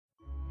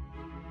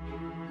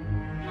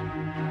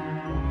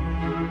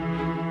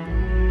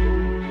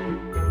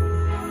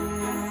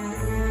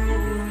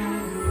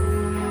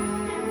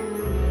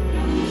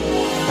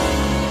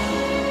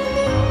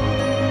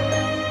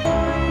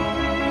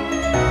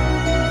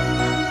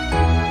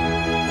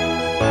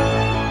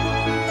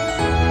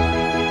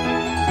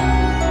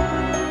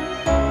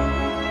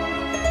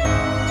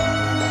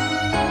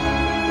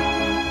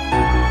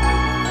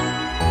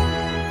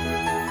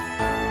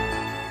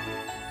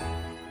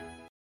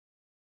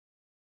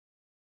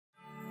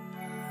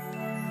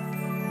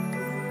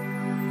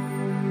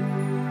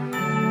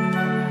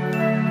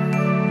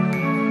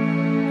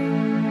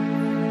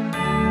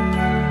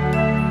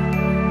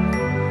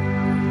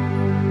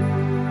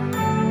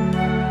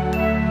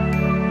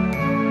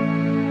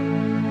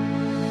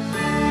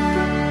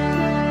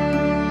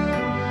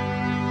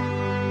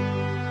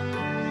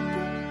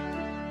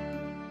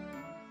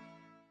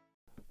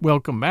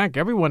Welcome back,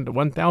 everyone, to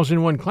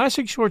 1001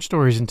 Classic Short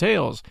Stories and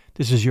Tales.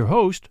 This is your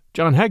host,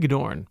 John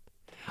Hagedorn.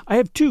 I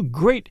have two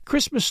great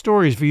Christmas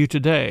stories for you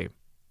today.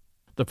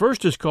 The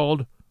first is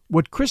called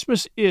What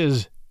Christmas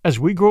Is as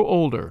We Grow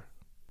Older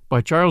by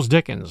Charles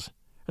Dickens,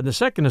 and the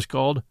second is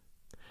called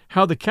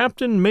How the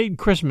Captain Made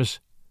Christmas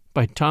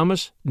by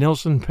Thomas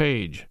Nelson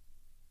Page.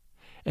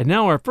 And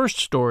now our first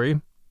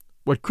story,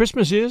 What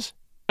Christmas Is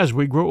as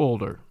We Grow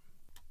Older.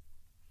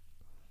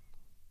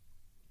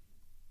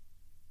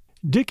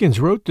 Dickens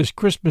wrote this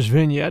Christmas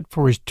vignette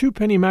for his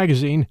two-penny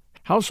magazine,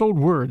 Household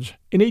Words,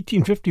 in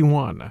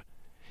 1851.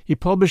 He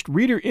published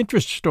reader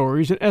interest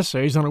stories and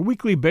essays on a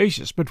weekly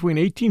basis between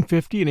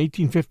 1850 and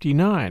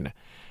 1859,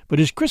 but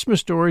his Christmas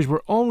stories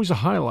were always a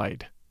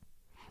highlight.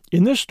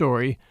 In this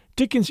story,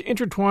 Dickens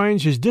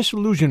intertwines his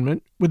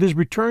disillusionment with his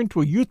return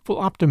to a youthful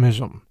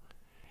optimism.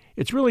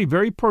 It's really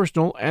very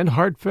personal and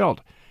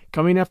heartfelt,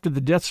 coming after the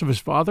deaths of his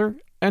father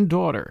and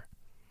daughter.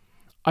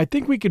 I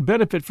think we could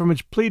benefit from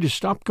its plea to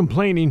stop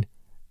complaining,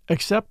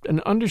 accept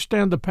and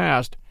understand the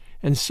past,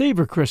 and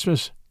savor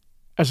Christmas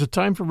as a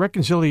time for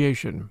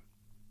reconciliation.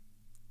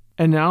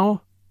 And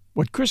now,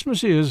 What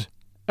Christmas Is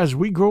as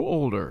We Grow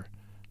Older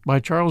by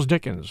Charles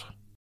Dickens.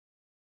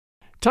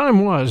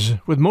 Time was,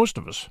 with most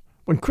of us,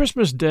 when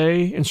Christmas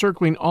Day,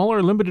 encircling all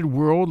our limited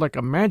world like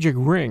a magic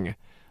ring,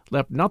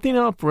 left nothing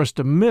out for us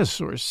to miss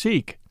or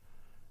seek,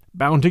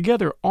 bound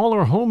together all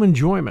our home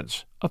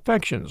enjoyments,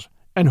 affections,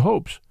 and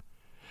hopes,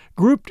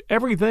 grouped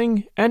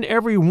everything and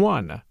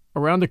everyone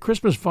around the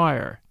Christmas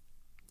fire,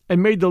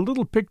 and made the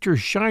little picture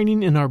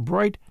shining in our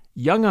bright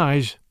young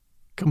eyes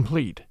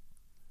complete.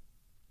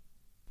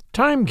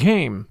 Time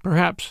came,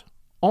 perhaps,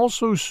 all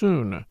so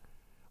soon,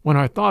 when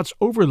our thoughts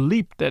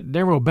overleaped that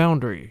narrow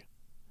boundary,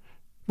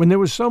 when there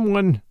was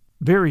someone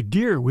very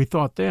dear, we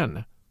thought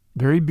then,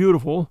 very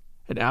beautiful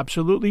and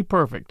absolutely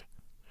perfect,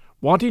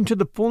 wanting to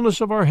the fullness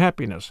of our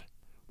happiness,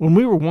 when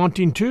we were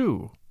wanting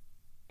too,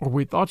 or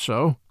we thought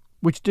so,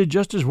 which did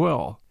just as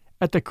well,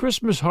 at the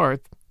Christmas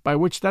hearth by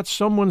which that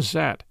someone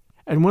sat,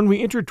 and when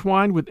we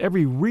intertwined with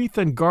every wreath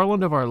and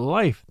garland of our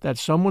life that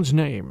someone's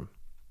name.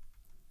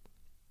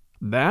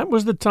 That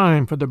was the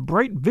time for the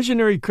bright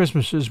visionary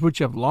Christmases which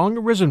have long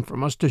arisen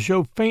from us to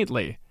show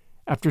faintly,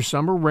 after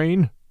summer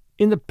rain,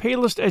 in the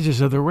palest edges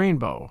of the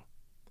rainbow.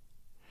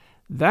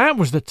 That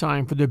was the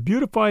time for the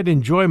beautified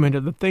enjoyment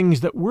of the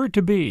things that were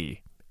to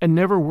be, and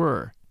never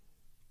were,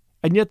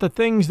 and yet the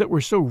things that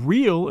were so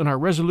real in our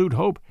resolute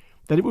hope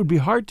that it would be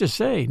hard to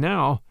say,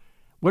 now,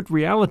 what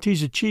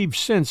realities achieved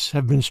since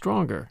have been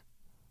stronger.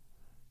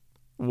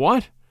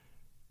 What?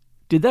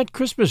 Did that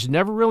Christmas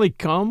never really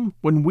come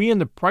when we and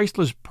the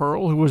priceless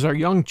pearl who was our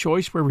young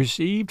choice were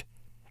received,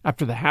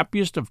 after the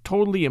happiest of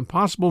totally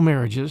impossible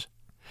marriages,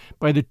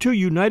 by the two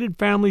united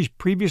families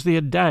previously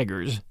at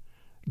daggers,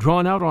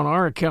 drawn out on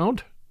our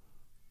account?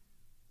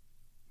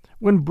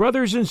 When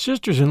brothers and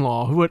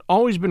sisters-in-law, who had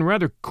always been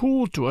rather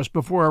cool to us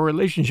before our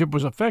relationship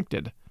was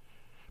affected,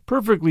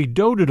 perfectly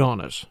doted on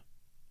us,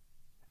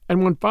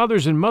 and when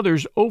fathers and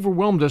mothers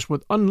overwhelmed us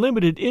with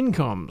unlimited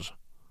incomes?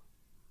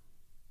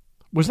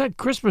 Was that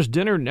Christmas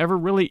dinner never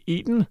really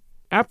eaten,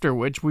 after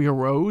which we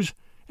arose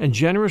and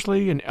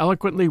generously and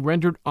eloquently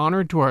rendered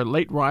honor to our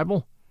late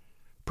rival,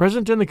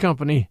 present in the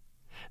company,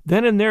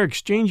 then and there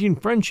exchanging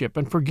friendship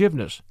and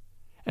forgiveness,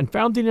 and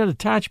founding an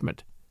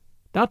attachment,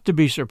 not to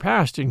be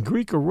surpassed in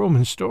Greek or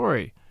Roman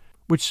story,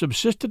 which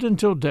subsisted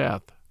until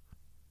death?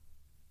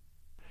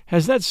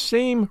 Has that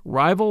same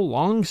rival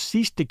long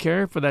ceased to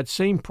care for that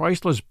same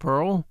priceless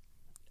pearl,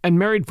 and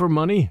married for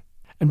money,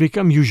 and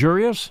become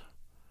usurious?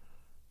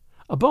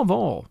 Above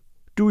all,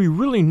 do we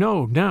really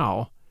know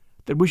now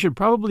that we should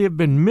probably have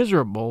been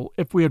miserable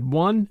if we had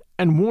won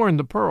and worn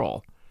the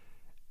pearl,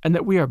 and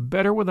that we are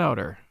better without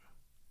her?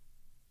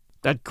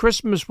 That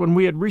Christmas when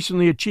we had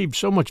recently achieved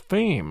so much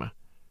fame,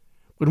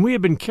 when we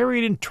had been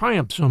carried in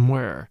triumph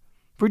somewhere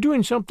for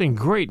doing something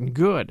great and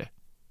good,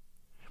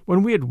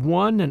 when we had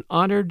won an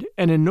honored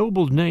and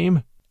ennobled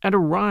name, and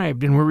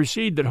arrived and were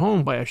received at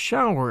home by a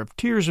shower of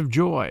tears of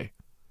joy.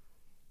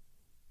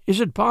 Is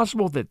it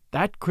possible that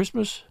that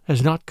Christmas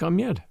has not come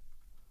yet?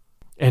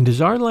 And is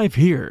our life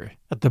here,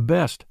 at the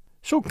best,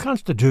 so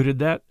constituted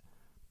that,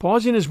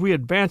 pausing as we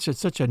advance at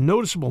such a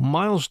noticeable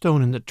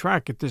milestone in the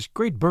track at this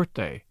great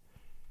birthday,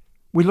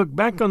 we look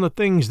back on the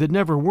things that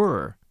never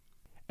were,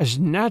 as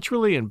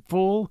naturally and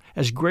full,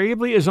 as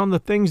gravely as on the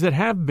things that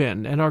have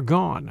been and are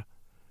gone,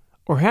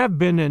 or have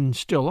been and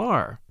still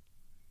are?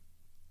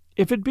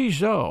 If it be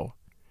so,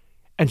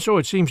 and so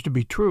it seems to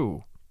be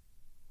true,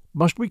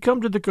 must we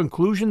come to the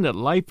conclusion that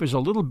life is a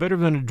little better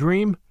than a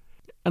dream,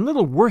 and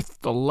little worth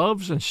the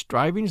loves and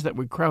strivings that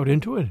we crowd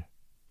into it?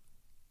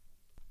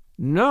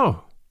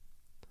 No.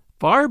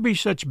 Far be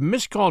such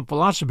miscalled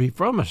philosophy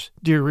from us,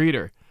 dear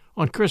reader,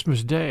 on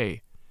Christmas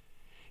Day.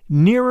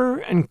 Nearer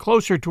and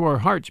closer to our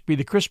hearts be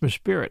the Christmas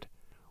spirit,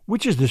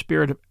 which is the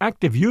spirit of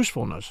active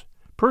usefulness,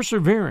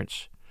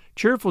 perseverance,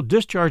 cheerful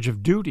discharge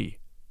of duty,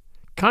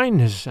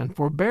 kindness and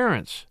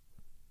forbearance.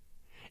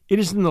 It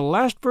is in the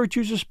last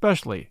virtues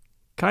especially,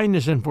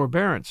 kindness and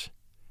forbearance,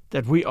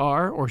 that we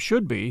are, or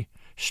should be,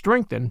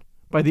 strengthened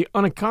by the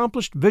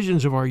unaccomplished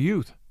visions of our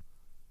youth.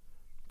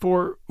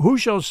 For who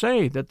shall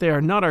say that they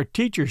are not our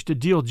teachers to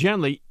deal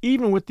gently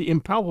even with the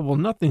impalpable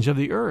nothings of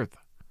the earth?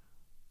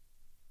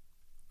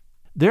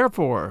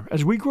 Therefore,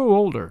 as we grow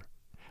older,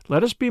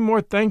 let us be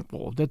more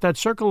thankful that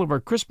circle of our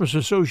Christmas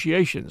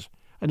associations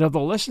and of the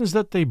lessons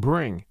that they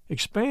bring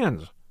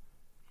expands.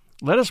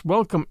 Let us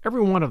welcome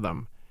every one of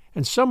them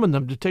and summon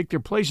them to take their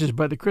places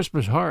by the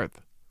Christmas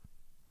hearth.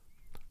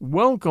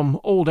 Welcome,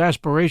 old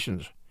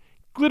aspirations,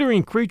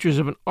 glittering creatures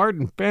of an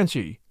ardent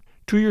fancy,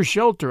 to your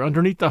shelter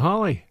underneath the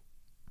holly.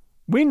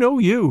 We know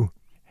you,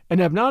 and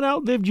have not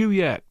outlived you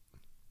yet.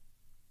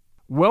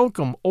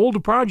 Welcome,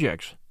 old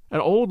projects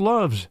and old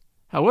loves,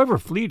 however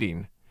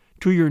fleeting,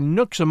 to your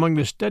nooks among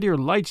the steadier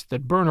lights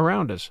that burn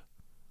around us.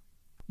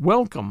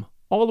 Welcome,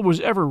 all that was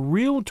ever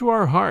real to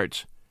our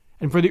hearts,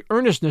 and for the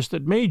earnestness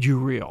that made you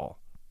real.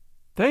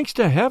 Thanks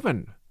to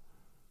heaven!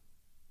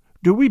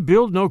 Do we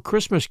build no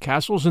Christmas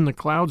castles in the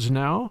clouds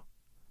now?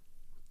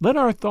 Let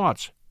our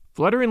thoughts,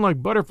 fluttering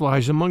like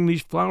butterflies among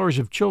these flowers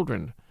of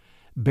children,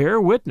 bear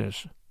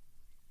witness.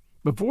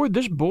 Before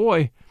this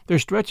boy there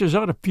stretches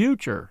out a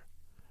future,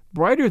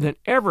 brighter than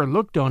ever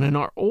looked on in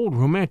our old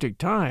romantic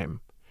time,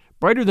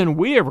 brighter than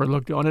we ever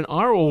looked on in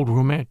our old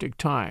romantic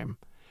time,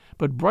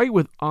 but bright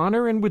with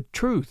honor and with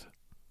truth.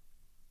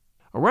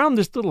 Around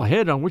this little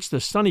head on which the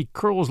sunny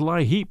curls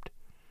lie heaped,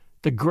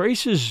 the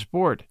Graces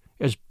sport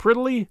as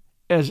prettily,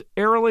 as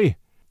airily,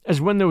 as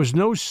when there was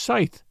no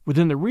scythe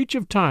within the reach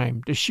of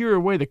time to shear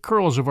away the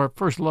curls of our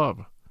first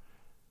love.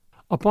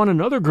 Upon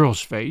another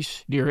girl's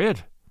face, near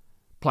it,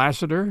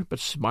 placider but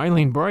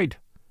smiling bright,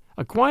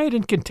 a quiet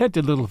and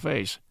contented little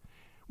face,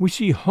 we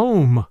see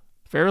home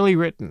fairly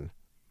written.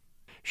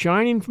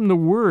 Shining from the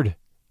word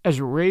as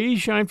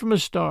rays shine from a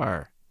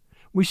star,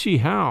 we see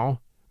how,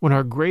 when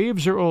our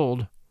graves are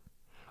old,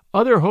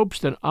 other hopes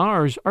than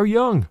ours are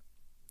young,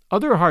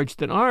 other hearts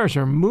than ours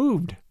are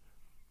moved,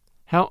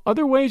 how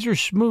other ways are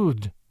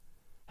smoothed,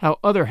 how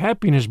other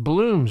happiness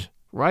blooms,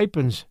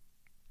 ripens,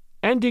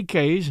 and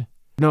decays,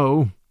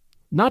 no,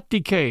 not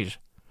decays,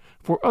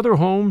 for other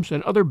homes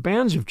and other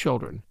bands of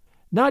children,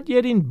 not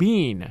yet in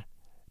being,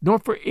 nor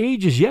for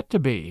ages yet to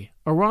be,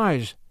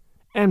 arise,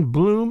 and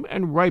bloom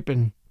and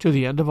ripen to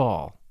the end of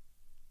all.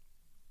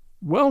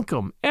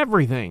 Welcome,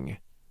 everything!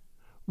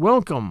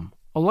 Welcome,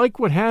 alike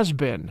what has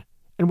been,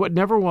 and what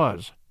never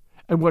was,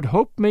 and what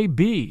hope may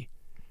be,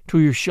 to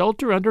your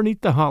shelter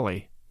underneath the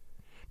holly,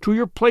 to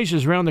your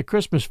places round the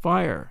Christmas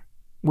fire,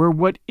 where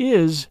what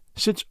is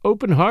sits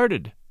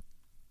open-hearted.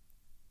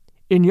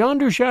 In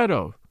yonder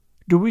shadow,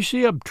 do we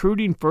see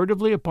obtruding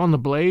furtively upon the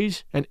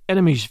blaze an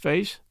enemy's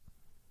face?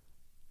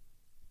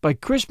 By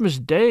Christmas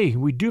Day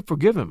we do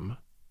forgive him.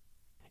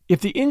 If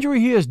the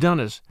injury he has done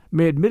us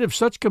may admit of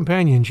such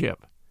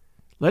companionship,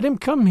 let him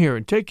come here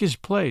and take his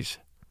place.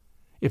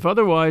 If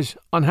otherwise,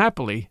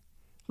 unhappily,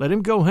 let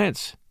him go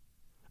hence,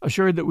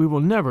 assured that we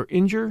will never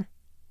injure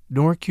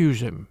nor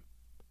accuse him.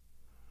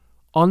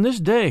 On this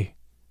day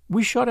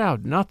we shut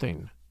out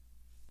nothing.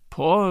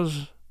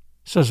 Pause,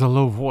 says a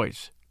low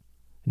voice.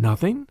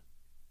 Nothing?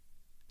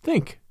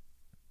 Think.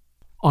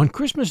 On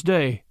Christmas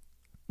Day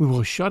we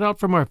will shut out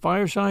from our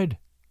fireside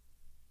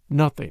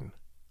nothing.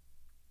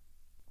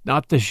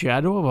 Not the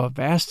shadow of a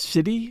vast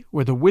city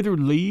where the withered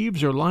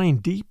leaves are lying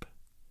deep,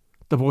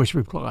 the voice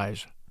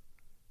replies.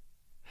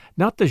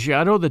 Not the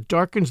shadow that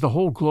darkens the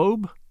whole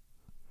globe?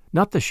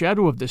 Not the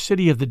shadow of the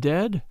city of the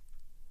dead?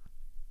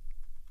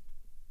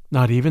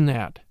 Not even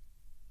that.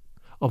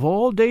 Of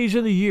all days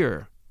of the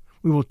year,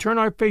 we will turn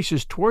our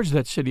faces towards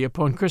that city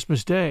upon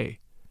Christmas Day,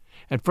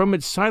 and from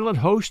its silent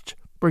hosts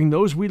bring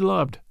those we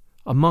loved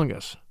among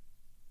us.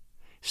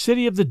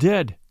 City of the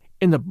dead,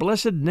 in the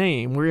blessed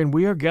name wherein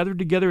we are gathered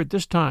together at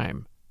this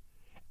time,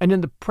 and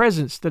in the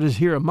presence that is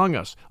here among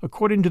us,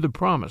 according to the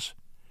promise,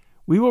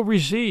 we will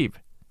receive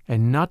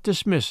and not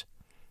dismiss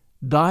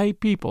thy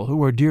people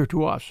who are dear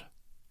to us.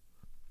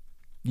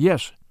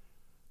 Yes,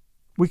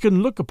 we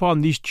can look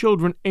upon these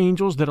children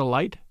angels that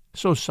alight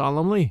so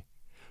solemnly,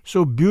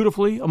 so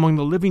beautifully among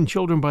the living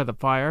children by the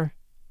fire,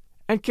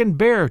 and can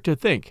bear to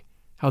think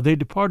how they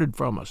departed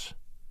from us.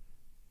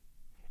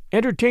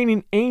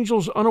 Entertaining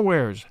angels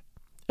unawares,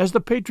 as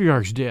the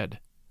patriarchs did,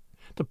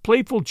 the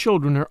playful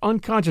children are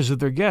unconscious of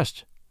their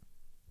guests,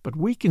 but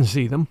we can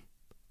see them,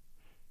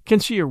 can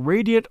see a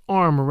radiant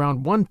arm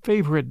around one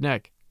favorite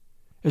neck,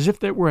 as if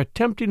they were a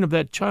tempting of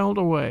that child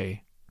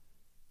away.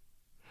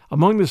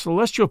 Among the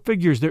celestial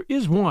figures there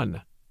is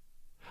one,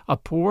 a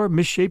poor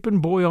misshapen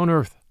boy on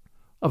earth,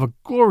 of a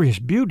glorious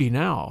beauty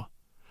now,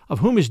 of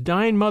whom his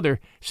dying mother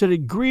said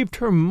it grieved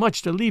her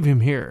much to leave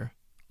him here,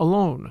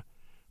 alone,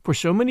 for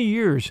so many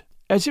years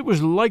as it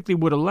was likely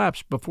would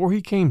elapse before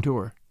he came to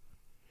her,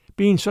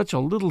 being such a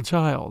little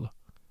child.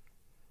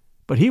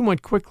 But he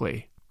went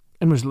quickly,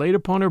 and was laid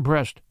upon her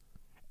breast,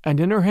 and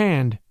in her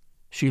hand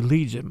she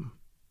leads him.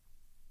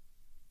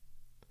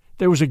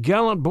 There was a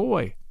gallant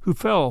boy who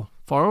fell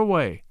far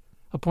away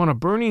upon a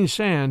burning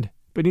sand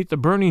beneath the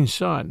burning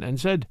sun, and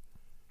said,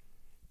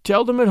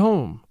 "Tell them at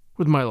home,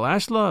 with my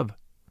last love,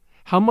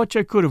 how much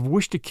I could have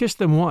wished to kiss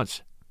them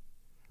once,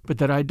 but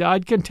that I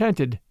died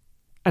contented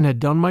and had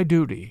done my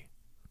duty.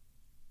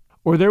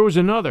 Or there was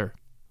another,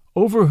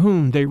 over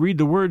whom they read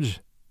the words,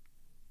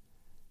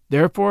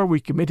 Therefore we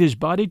commit his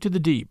body to the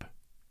deep,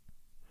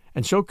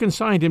 and so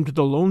consigned him to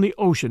the lonely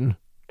ocean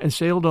and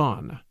sailed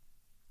on.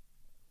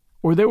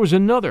 Or there was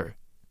another,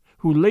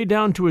 who lay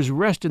down to his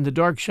rest in the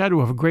dark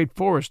shadow of a great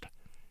forest,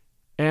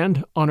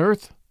 and, on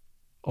earth,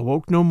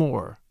 awoke no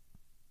more.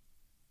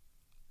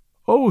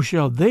 Oh,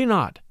 shall they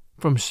not,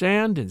 from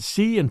sand and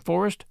sea and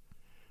forest,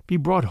 be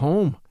brought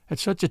home at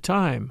such a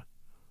time?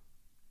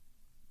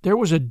 There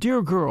was a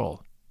dear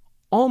girl,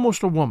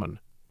 almost a woman,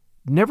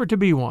 never to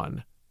be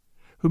one,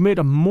 who made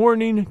a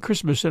mourning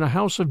Christmas in a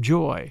house of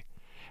joy,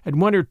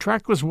 and went her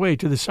trackless way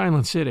to the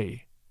silent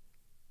city.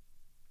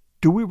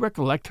 Do we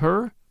recollect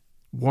her,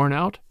 worn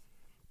out,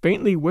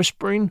 faintly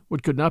whispering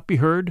what could not be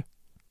heard,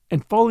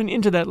 and falling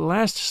into that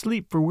last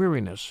sleep for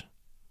weariness?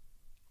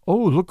 Oh,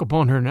 look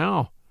upon her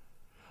now!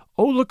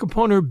 Oh, look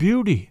upon her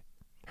beauty,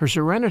 her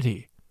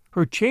serenity,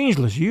 her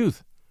changeless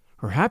youth,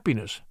 her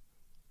happiness!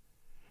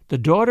 The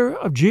daughter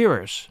of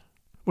Jairus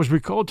was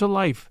recalled to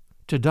life,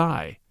 to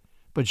die,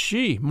 but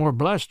she, more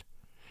blessed,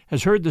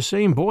 has heard the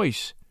same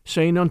voice,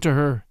 saying unto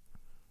her,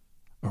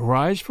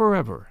 Arise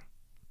forever.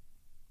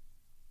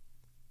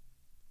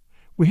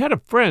 We had a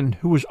friend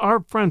who was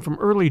our friend from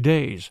early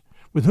days,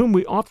 with whom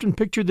we often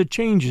pictured the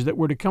changes that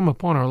were to come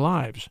upon our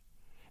lives,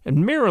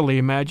 and merrily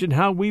imagined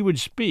how we would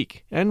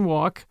speak, and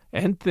walk,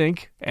 and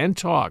think, and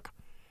talk,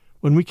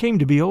 when we came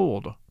to be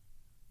old.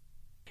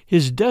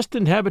 His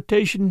destined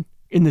habitation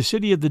in the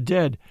city of the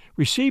dead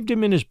received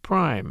him in his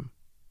prime.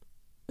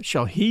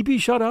 Shall he be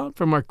shut out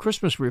from our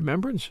Christmas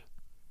remembrance?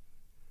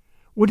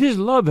 Would his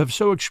love have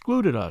so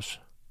excluded us?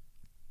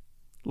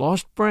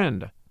 Lost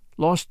friend,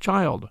 lost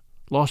child,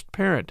 lost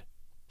parent,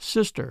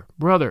 sister,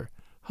 brother,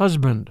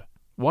 husband,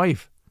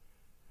 wife,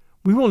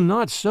 we will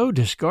not so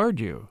discard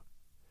you.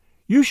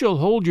 You shall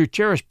hold your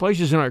cherished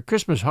places in our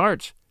Christmas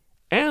hearts,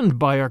 and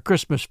by our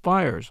Christmas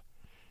fires,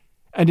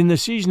 and in the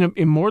season of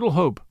immortal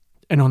hope,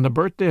 and on the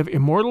birthday of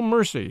immortal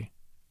mercy,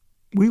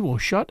 we will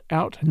shut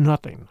out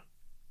nothing.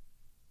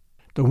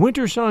 The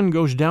winter sun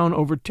goes down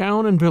over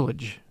town and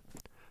village.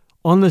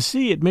 On the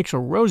sea it makes a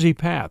rosy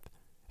path,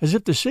 as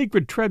if the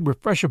sacred tread were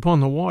fresh upon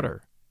the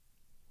water.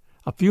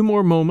 A few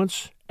more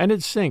moments, and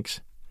it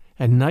sinks,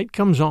 and night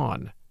comes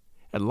on,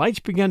 and lights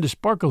begin to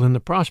sparkle in the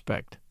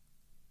prospect.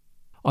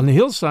 On the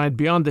hillside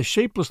beyond the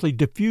shapelessly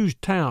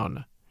diffused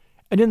town,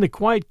 and in the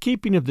quiet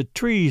keeping of the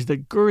trees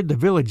that gird the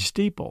village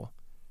steeple,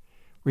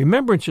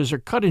 remembrances are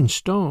cut in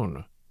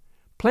stone,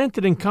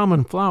 planted in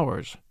common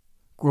flowers,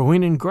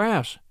 growing in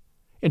grass,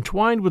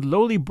 entwined with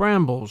lowly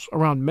brambles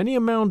around many a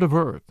mound of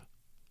earth.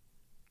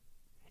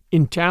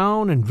 In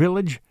town and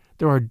village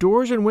there are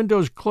doors and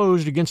windows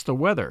closed against the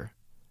weather.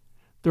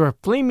 There are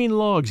flaming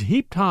logs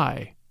heaped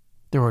high.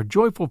 There are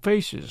joyful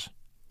faces.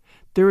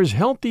 There is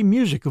healthy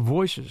music of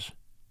voices.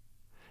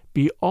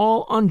 Be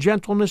all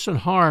ungentleness and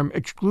harm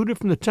excluded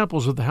from the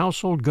temples of the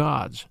household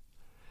gods.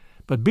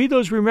 But be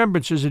those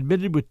remembrances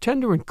admitted with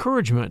tender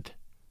encouragement.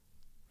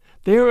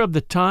 They are of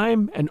the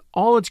time and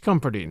all its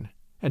comforting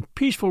and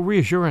peaceful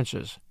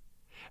reassurances,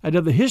 and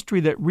of the history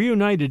that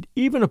reunited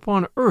even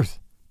upon earth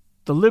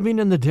the living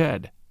and the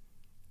dead,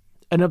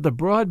 and of the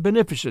broad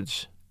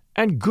beneficence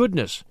and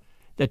goodness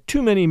that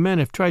too many men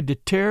have tried to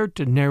tear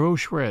to narrow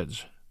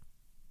shreds.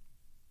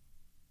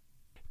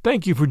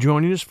 Thank you for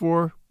joining us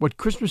for What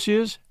Christmas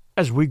Is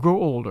as We Grow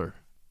Older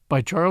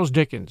by Charles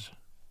Dickens.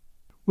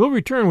 We'll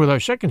return with our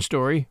second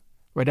story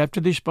right after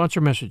these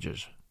sponsor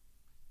messages.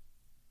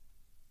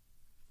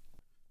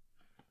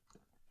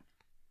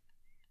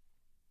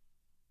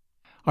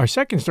 Our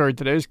second story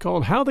today is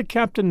called How the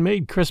Captain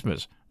Made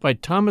Christmas by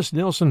Thomas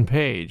Nelson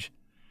Page.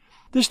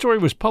 This story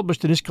was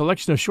published in his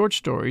collection of short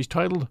stories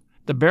titled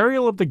The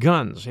Burial of the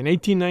Guns in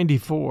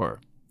 1894.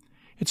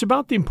 It's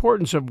about the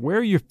importance of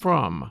where you're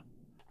from.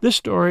 This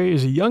story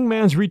is a young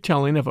man's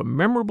retelling of a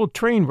memorable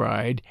train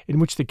ride in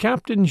which the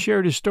captain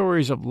shared his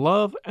stories of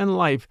love and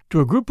life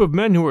to a group of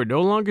men who were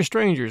no longer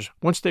strangers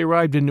once they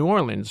arrived in New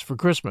Orleans for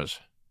Christmas.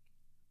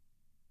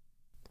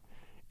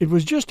 It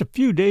was just a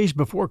few days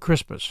before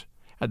Christmas,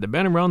 and the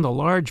men around the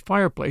large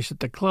fireplace at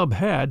the club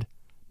had,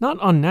 not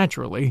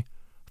unnaturally,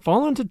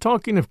 fallen to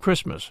talking of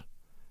Christmas.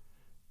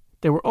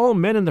 They were all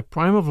men in the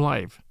prime of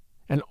life,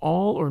 and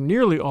all or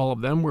nearly all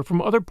of them were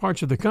from other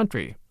parts of the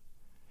country.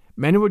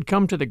 Men who had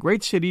come to the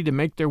great city to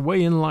make their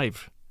way in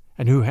life,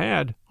 and who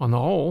had, on the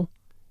whole,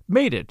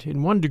 made it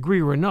in one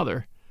degree or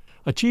another,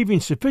 achieving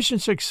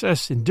sufficient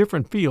success in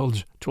different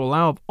fields to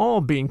allow of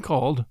all being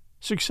called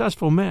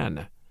successful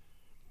men.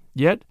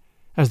 Yet,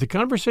 as the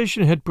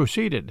conversation had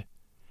proceeded,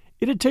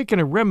 it had taken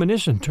a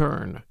reminiscent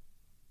turn.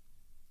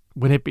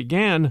 When it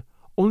began,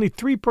 only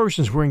 3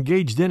 persons were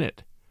engaged in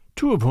it,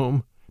 2 of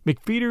whom,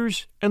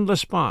 McFeeters and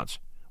Lesponts,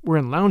 were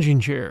in lounging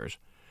chairs,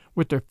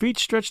 with their feet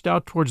stretched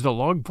out towards the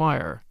log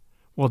fire,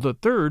 while the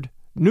third,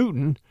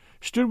 Newton,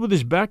 stood with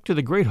his back to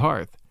the great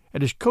hearth,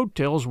 and his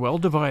coat-tails well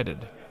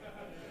divided.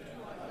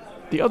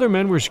 The other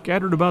men were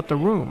scattered about the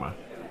room,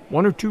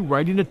 1 or 2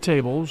 writing at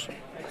tables,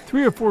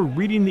 3 or 4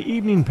 reading the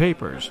evening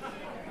papers,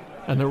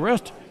 and the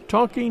rest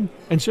talking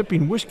and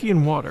sipping whiskey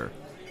and water,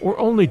 or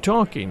only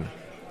talking,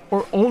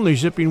 or only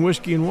sipping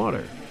whiskey and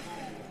water.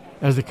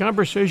 As the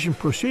conversation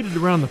proceeded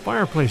around the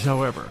fireplace,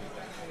 however,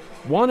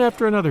 one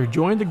after another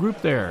joined the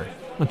group there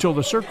until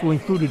the circle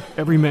included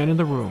every man in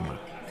the room.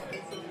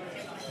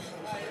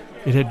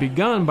 It had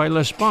begun by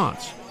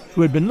Lesponts,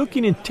 who had been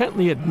looking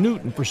intently at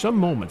Newton for some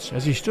moments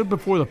as he stood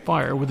before the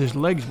fire with his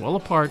legs well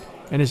apart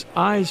and his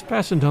eyes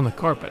fastened on the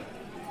carpet,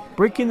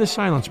 breaking the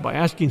silence by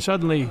asking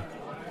suddenly,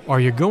 "Are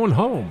you going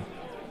home?"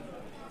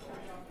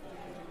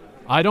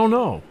 "I don't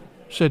know,"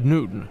 said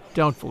Newton,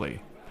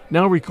 doubtfully,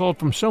 now recalled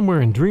from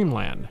somewhere in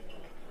dreamland,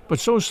 but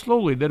so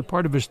slowly that a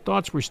part of his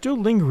thoughts were still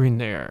lingering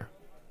there.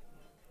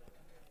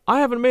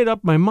 "I haven't made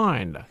up my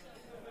mind.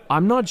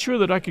 I'm not sure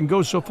that I can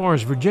go so far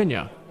as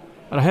Virginia,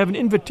 and I have an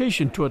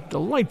invitation to a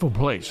delightful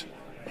place,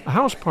 a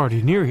house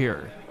party near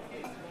here."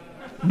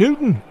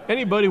 "Newton,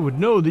 anybody would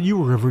know that you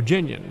were a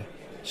Virginian,"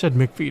 said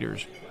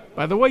McFeeters,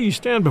 "by the way you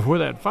stand before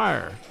that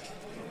fire."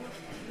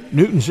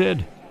 Newton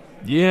said,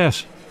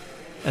 "Yes,"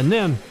 and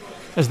then,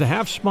 as the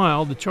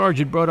half-smile the charge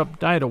had brought up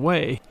died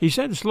away, he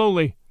said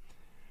slowly,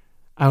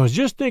 "I was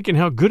just thinking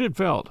how good it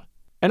felt,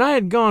 and I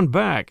had gone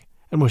back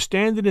and was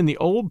standing in the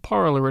old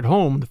parlor at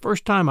home the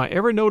first time I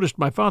ever noticed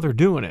my father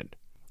doing it.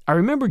 I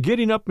remember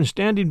getting up and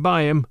standing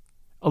by him,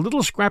 a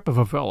little scrap of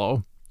a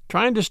fellow,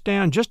 trying to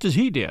stand just as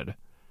he did,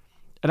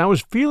 and I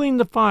was feeling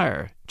the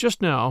fire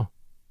just now,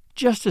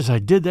 just as I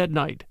did that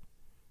night.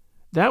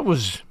 That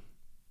was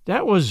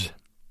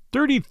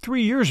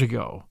 33 years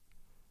ago,"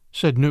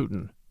 said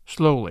Newton,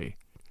 slowly,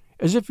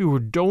 as if he were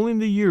doling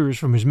the years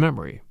from his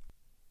memory.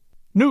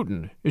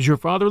 "Newton, is your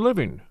father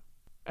living?"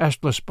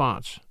 asked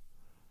Lesponts.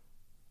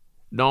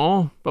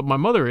 "No, but my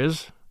mother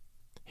is,"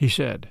 he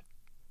said.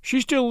 "She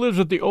still lives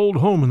at the old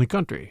home in the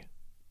country."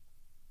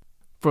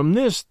 From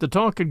this the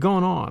talk had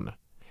gone on,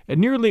 and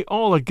nearly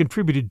all had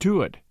contributed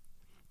to it,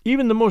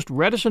 even the most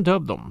reticent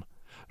of them,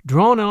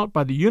 drawn out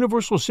by the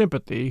universal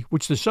sympathy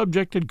which the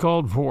subject had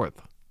called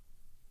forth.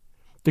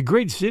 The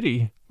great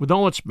city, with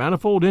all its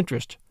manifold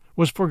interest,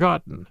 was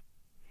forgotten,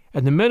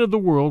 and the men of the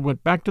world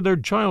went back to their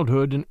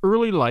childhood and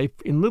early life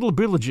in little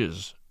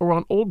villages or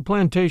on old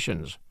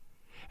plantations,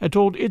 and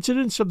told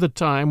incidents of the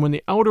time when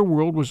the outer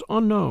world was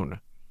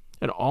unknown,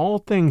 and all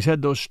things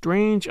had those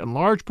strange and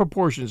large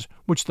proportions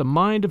which the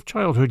mind of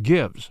childhood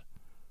gives.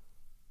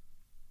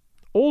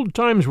 Old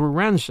times were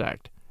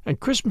ransacked, and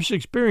Christmas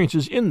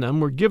experiences in them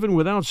were given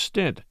without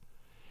stint,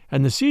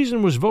 and the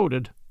season was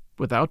voted,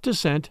 without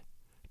dissent,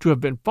 to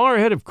have been far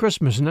ahead of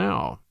Christmas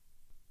now.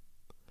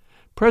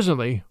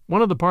 Presently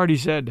one of the party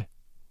said,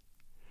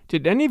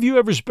 "Did any of you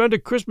ever spend a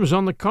Christmas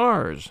on the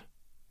cars?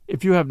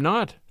 If you have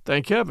not,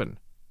 thank heaven,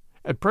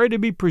 and pray to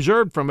be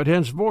preserved from it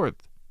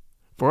henceforth,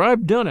 for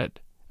I've done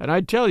it, and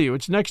I tell you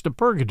it's next to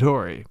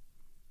purgatory.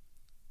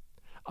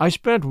 I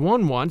spent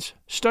one once,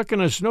 stuck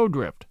in a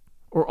snowdrift,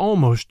 or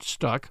almost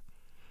stuck,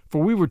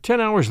 for we were 10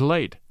 hours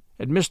late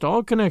and missed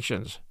all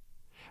connections,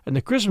 and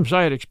the Christmas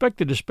I had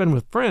expected to spend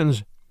with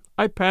friends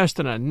I passed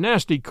in a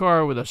nasty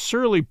car with a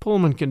surly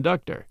Pullman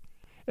conductor,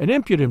 an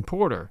impudent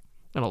porter,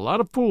 and a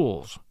lot of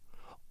fools,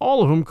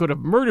 all of whom could have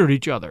murdered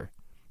each other,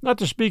 not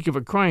to speak of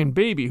a crying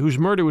baby whose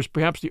murder was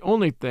perhaps the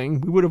only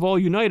thing we would have all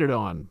united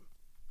on."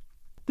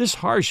 This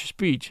harsh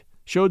speech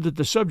showed that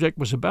the subject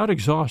was about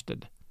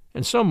exhausted,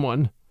 and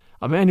someone,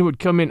 a man who had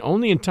come in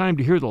only in time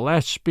to hear the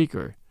last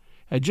speaker,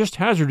 had just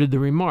hazarded the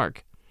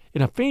remark,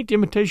 in a faint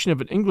imitation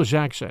of an English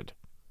accent,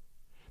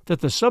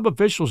 that the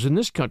sub-officials in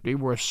this country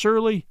were a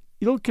surly,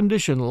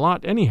 ill-conditioned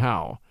lot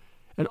anyhow,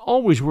 and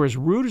always were as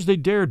rude as they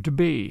dared to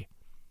be,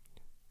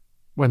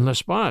 when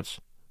Lesponts,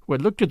 who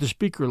had looked at the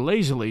speaker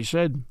lazily,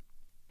 said,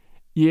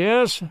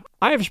 "Yes,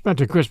 I have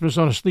spent a Christmas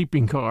on a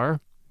sleeping car,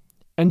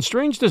 and,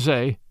 strange to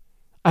say,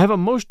 I have a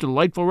most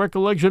delightful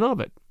recollection of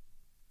it."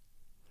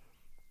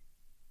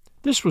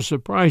 This was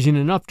surprising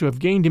enough to have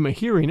gained him a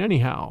hearing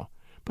anyhow,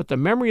 but the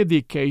memory of the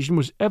occasion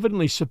was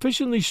evidently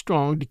sufficiently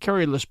strong to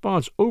carry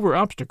Lesponts over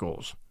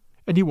obstacles,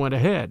 and he went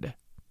ahead.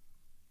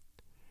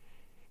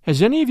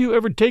 "Has any of you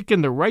ever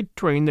taken the right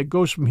train that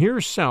goes from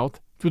here south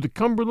through the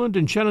Cumberland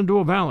and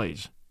Shenandoah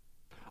valleys,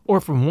 or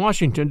from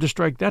Washington to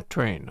strike that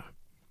train?"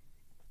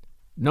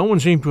 No one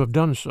seemed to have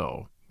done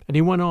so, and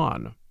he went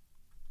on.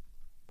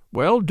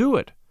 "Well, do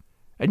it,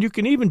 and you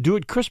can even do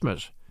it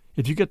Christmas,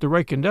 if you get the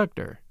right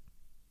conductor.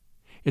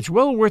 It's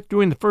well worth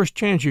doing the first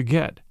chance you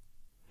get,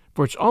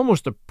 for it's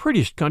almost the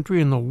prettiest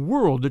country in the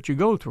world that you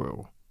go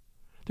through.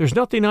 There's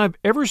nothing I've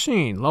ever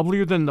seen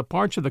lovelier than the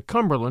parts of the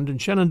Cumberland and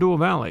Shenandoah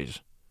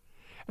valleys,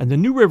 and the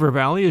New River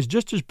Valley is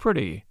just as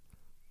pretty.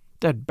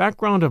 That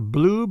background of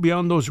blue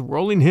beyond those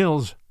rolling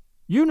hills,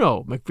 you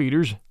know,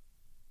 McFeeters."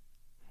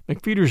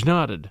 McFeeters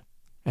nodded,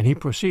 and he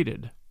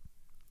proceeded.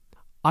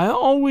 "I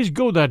always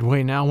go that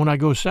way now when I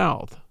go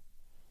south.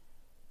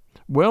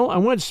 Well, I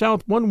went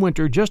south one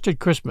winter just at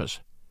Christmas,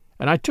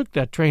 and I took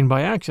that train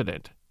by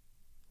accident.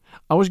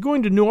 I was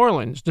going to New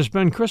Orleans to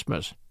spend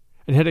Christmas,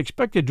 and had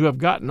expected to have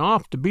gotten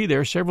off to be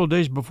there several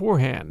days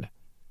beforehand.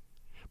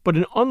 But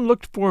an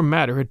unlooked-for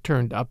matter had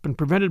turned up and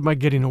prevented my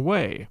getting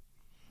away,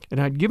 and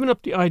I had given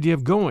up the idea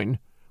of going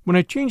when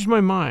I changed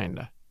my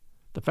mind.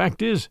 The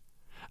fact is,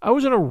 I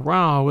was in a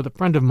row with a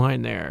friend of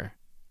mine there.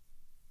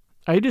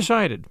 I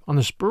decided, on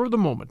the spur of the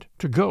moment,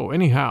 to go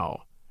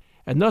anyhow,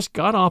 and thus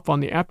got off on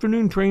the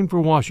afternoon train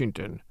for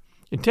Washington,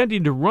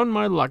 intending to run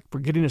my luck for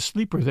getting a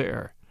sleeper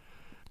there.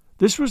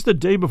 This was the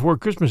day before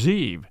Christmas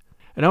Eve,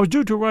 and I was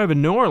due to arrive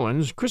in New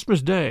Orleans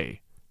Christmas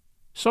Day,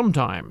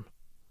 sometime.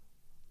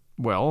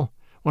 Well,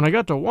 when I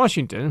got to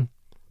Washington,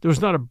 there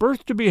was not a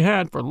berth to be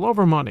had for love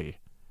or money,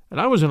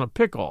 and I was in a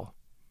pickle.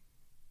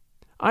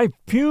 I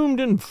fumed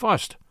and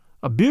fussed,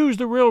 abused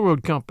the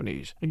railroad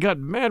companies, and got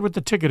mad with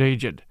the ticket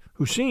agent,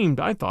 who seemed,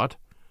 I thought,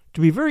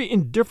 to be very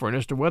indifferent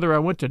as to whether I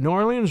went to New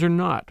Orleans or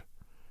not.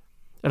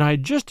 And I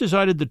had just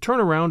decided to turn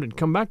around and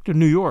come back to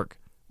New York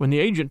when the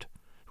agent,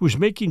 who was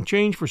making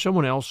change for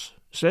someone else,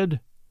 said,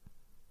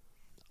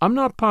 "I'm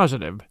not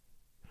positive,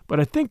 but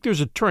I think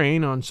there's a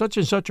train on such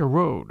and such a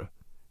road,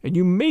 and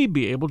you may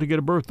be able to get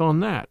a berth on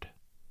that.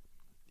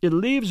 It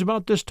leaves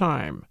about this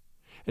time,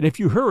 and if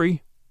you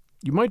hurry,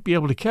 you might be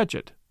able to catch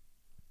it."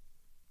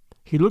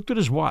 He looked at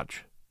his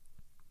watch.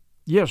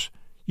 "Yes,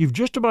 you've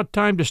just about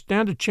time to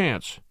stand a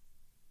chance.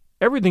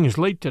 Everything is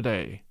late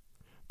today.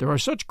 There are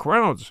such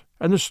crowds,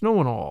 and the snow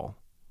and all."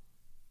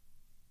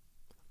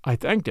 I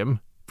thanked him,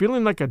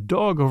 feeling like a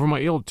dog over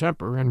my ill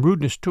temper and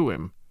rudeness to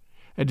him,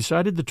 and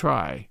decided to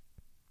try.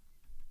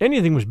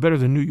 Anything was better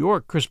than New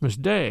York Christmas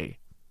Day.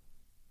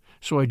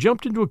 So I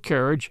jumped into a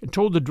carriage and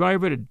told the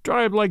driver to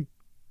drive like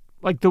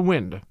the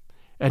wind,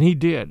 and he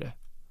did.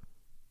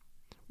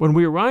 When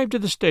we arrived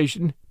at the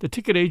station, the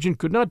ticket agent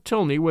could not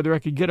tell me whether I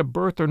could get a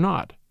berth or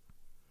not.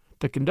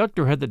 The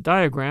conductor had the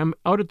diagram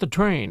out at the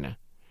train,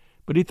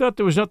 but he thought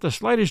there was not the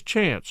slightest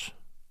chance.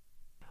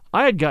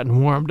 I had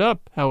gotten warmed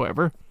up,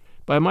 however,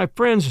 by my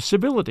friend's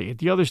civility at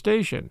the other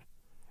station,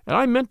 and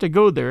I meant to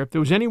go there if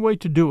there was any way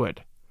to do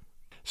it.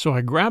 So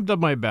I grabbed up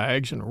my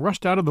bags and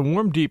rushed out of the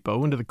warm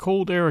depot into the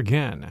cold air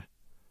again.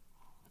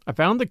 I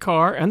found the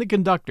car and the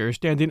conductor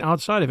standing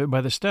outside of it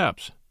by the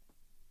steps.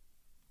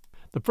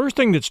 The first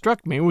thing that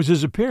struck me was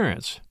his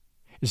appearance.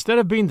 Instead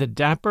of being the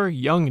dapper,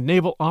 young,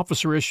 naval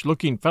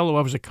officerish-looking fellow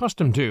I was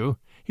accustomed to,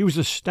 he was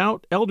a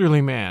stout,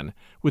 elderly man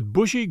with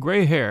bushy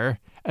gray hair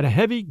and a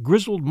heavy,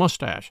 grizzled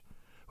mustache,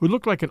 who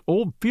looked like an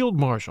old field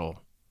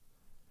marshal.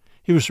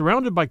 He was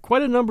surrounded by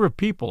quite a number of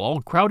people,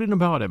 all crowding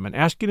about him and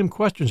asking him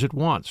questions at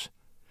once,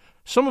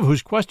 some of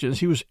whose questions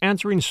he was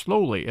answering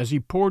slowly as he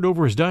pored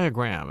over his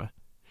diagram,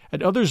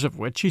 and others of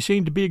which he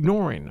seemed to be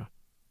ignoring.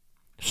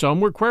 Some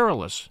were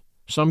querulous,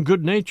 some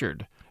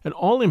good-natured, and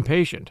all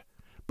impatient,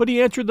 but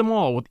he answered them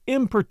all with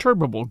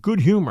imperturbable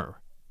good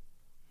humor.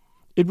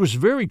 It was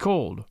very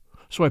cold,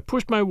 so I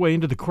pushed my way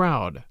into the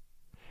crowd.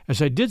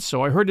 As I did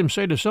so, I heard him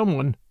say to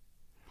someone,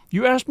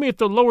 "You asked me if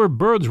the lower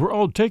berths were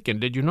all taken,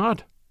 did you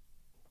not?"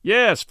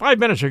 "Yes, 5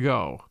 minutes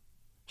ago,"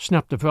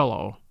 snapped the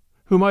fellow,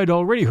 whom I had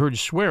already heard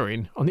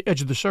swearing on the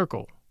edge of the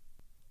circle.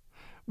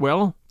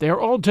 "Well, they are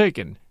all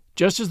taken,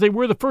 just as they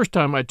were the first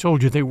time I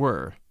told you they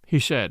were," he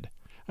said,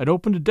 and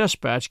opened a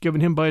despatch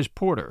given him by his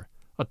porter,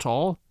 a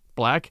tall,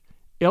 black,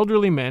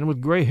 elderly man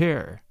with gray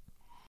hair.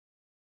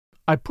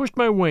 I pushed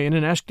my way in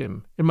and asked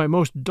him, in my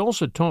most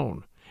dulcet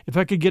tone, if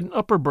I could get an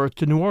upper berth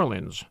to New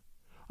Orleans.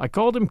 I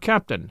called him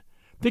Captain,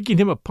 thinking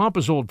him a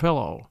pompous old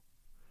fellow.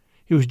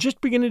 He was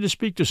just beginning to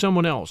speak to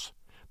someone else,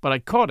 but I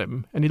caught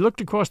him, and he looked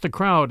across the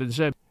crowd and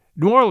said,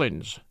 "New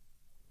Orleans."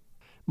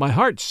 My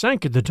heart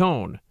sank at the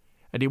tone,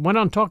 and he went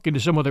on talking to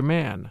some other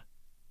man.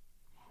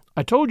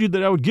 "I told you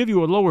that I would give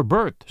you a lower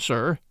berth,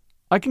 sir.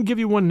 I can give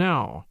you one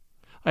now.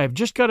 I have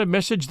just got a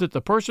message that the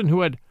person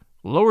who had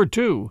lower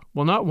 2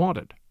 will not want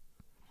it.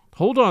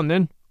 Hold on,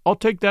 then. I'll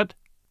take that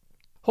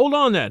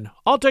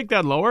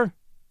lower,"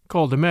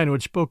 called the man who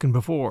had spoken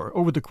before,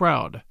 over the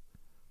crowd.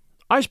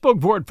 "I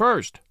spoke for it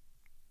first."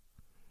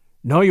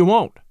 "No, you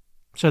won't,"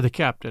 said the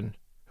captain,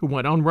 who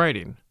went on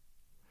writing.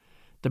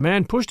 The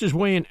man pushed his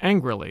way in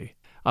angrily,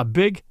 a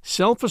big,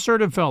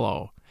 self-assertive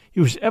fellow. He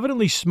was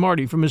evidently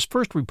smarty from his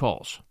first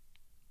repulse.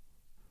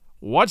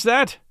 "What's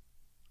that?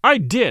 I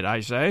did, I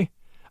say.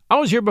 I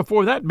was here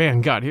before that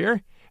man got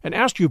here, and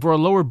asked you for a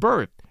lower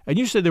berth, and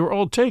you said they were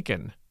all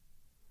taken."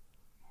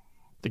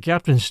 The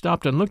captain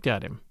stopped and looked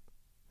at him.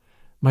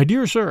 "My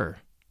dear sir,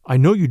 I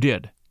know you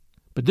did,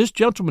 but this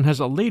gentleman has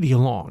a lady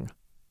along."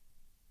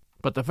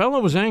 But the fellow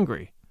was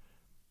angry.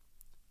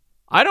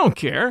 "I don't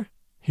care,"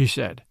 he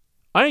said.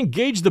 "I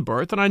engaged the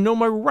berth, and I know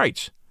my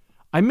rights.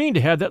 I mean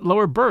to have that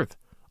lower berth,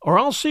 or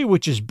I'll see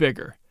which is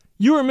bigger,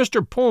 you or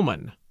Mr.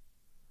 Pullman."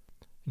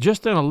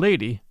 Just then a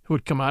lady, who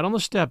had come out on the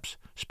steps,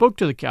 spoke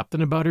to the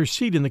captain about her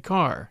seat in the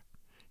car.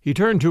 He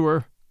turned to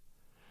her.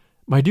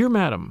 "My dear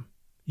madam,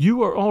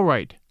 you are all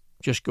right.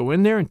 Just go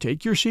in there and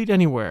take your seat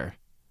anywhere.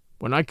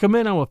 When I come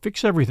in, I will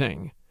fix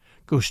everything.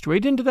 Go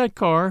straight into that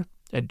car,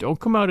 and don't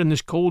come out in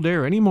this cold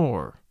air any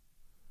more."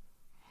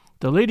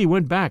 The lady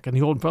went back, and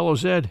the old fellow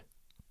said,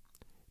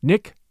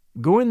 "Nick,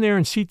 go in there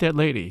and seat that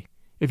lady,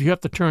 if you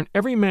have to turn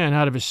every man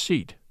out of his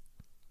seat."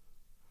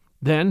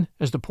 Then,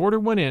 as the porter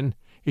went in,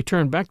 he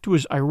turned back to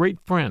his irate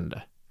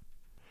friend.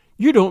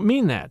 "You don't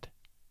mean that.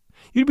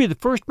 You'd be the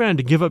first man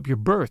to give up your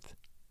berth.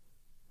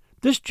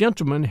 This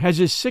gentleman has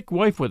his sick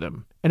wife with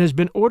him and has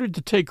been ordered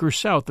to take her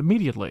south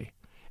immediately,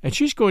 and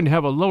she's going to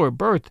have a lower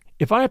berth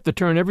if I have to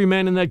turn every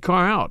man in that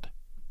car out.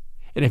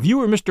 And if you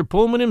were Mr.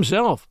 Pullman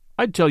himself,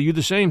 I'd tell you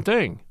the same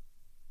thing."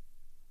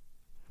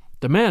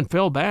 The man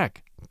fell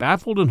back,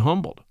 baffled and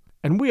humbled,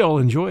 and we all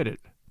enjoyed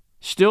it.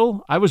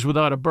 Still, I was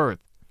without a berth,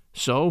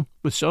 so,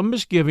 with some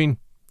misgiving,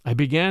 I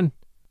began,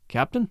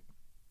 "Captain?"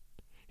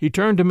 He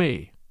turned to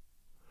me.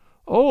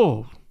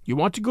 "Oh, you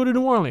want to go to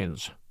New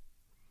Orleans?"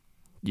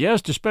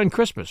 "Yes, to spend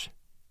Christmas.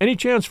 Any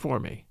chance for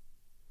me?"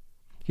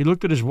 He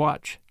looked at his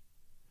watch.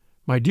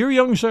 "My dear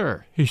young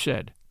sir," he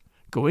said,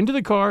 "go into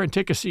the car and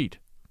take a seat,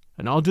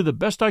 and I'll do the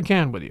best I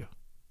can with you."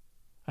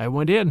 I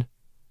went in,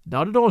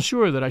 not at all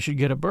sure that I should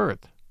get a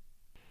berth.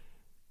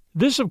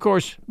 This, of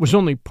course, was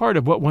only part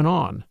of what went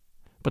on,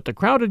 but the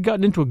crowd had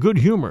gotten into a good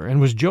humor and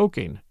was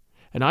joking,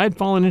 and I had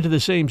fallen into the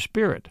same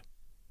spirit.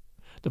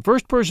 The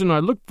first person I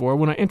looked for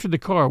when I entered the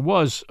car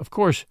was, of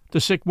course, the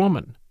sick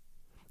woman.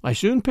 I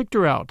soon picked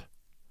her out,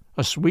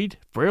 a sweet,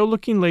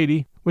 frail-looking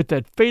lady with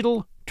that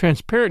fatal,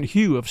 transparent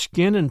hue of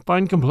skin and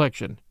fine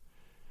complexion.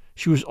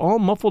 She was all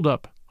muffled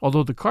up,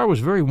 although the car was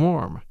very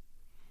warm.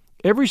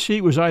 Every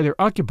seat was either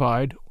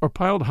occupied or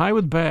piled high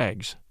with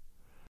bags.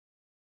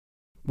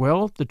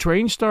 Well, the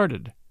train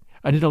started,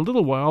 and in a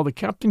little while the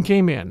captain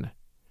came in,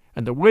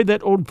 and the way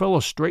that old fellow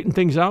straightened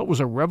things out was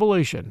a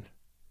revelation.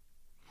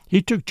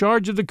 He took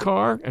charge of the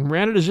car and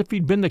ran it as if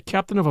he'd been the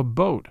captain of a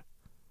boat.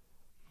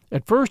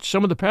 At first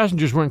some of the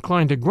passengers were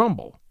inclined to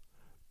grumble,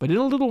 but in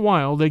a little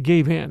while they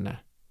gave in.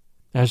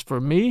 As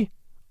for me,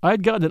 I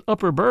had gotten an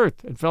upper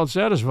berth and felt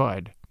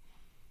satisfied.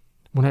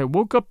 When I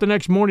woke up the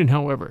next morning,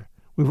 however,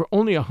 we were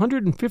only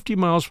 150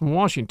 miles from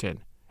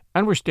Washington,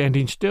 and were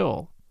standing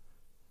still.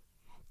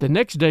 The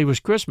next day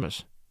was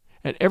Christmas,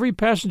 and every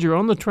passenger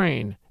on the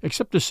train,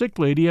 except the sick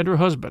lady and her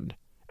husband,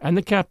 and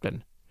the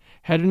captain,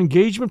 had an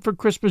engagement for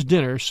Christmas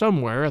dinner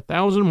somewhere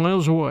 1,000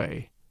 miles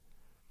away.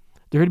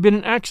 There had been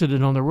an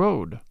accident on the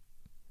road.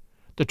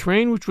 The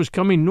train which was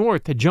coming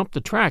north had jumped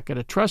the track at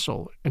a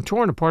trestle and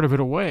torn a part of it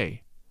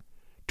away.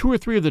 2 or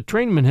 3 of the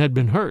trainmen had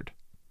been hurt.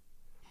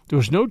 There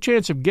was no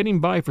chance of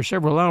getting by for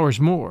several hours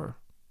more.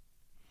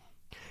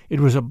 It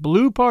was a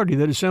blue party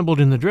that assembled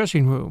in the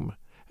dressing room,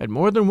 and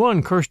more than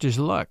one cursed his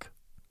luck.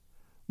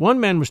 One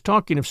man was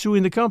talking of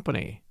suing the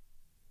company.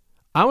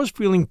 I was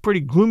feeling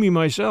pretty gloomy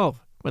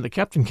myself when the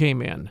captain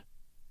came in.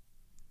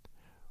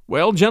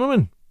 "Well,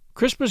 gentlemen,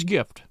 Christmas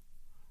gift.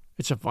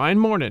 It's a fine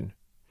morning.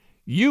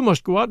 You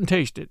must go out and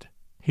taste it,"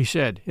 he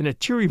said in a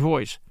cheery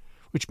voice,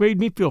 which made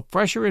me feel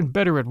fresher and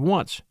better at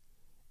once,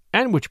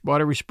 and which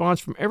brought a response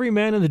from every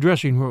man in the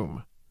dressing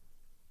room.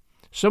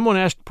 Someone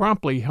asked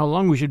promptly how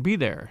long we should be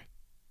there.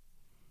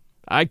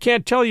 "I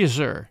can't tell you,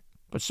 sir,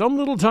 but some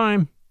little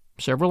time,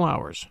 several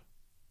hours."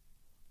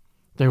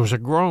 There was a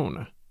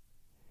groan.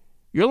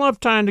 "You'll have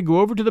time to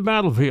go over to the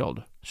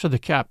battlefield," said the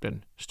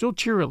captain, still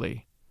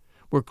cheerily.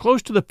 "We're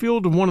close to the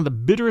field of one of the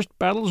bitterest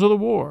battles of the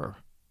war."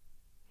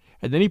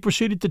 And then he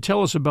proceeded to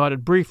tell us about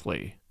it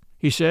briefly.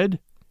 He said,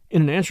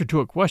 in an answer to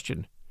a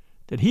question,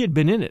 that he had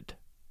been in it.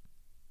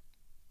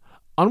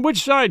 "On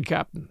which side,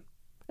 Captain?"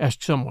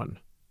 asked someone.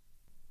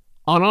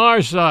 "On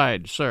our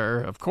side,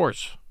 sir, of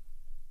course."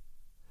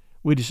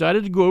 We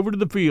decided to go over to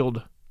the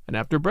field, and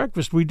after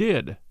breakfast we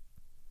did.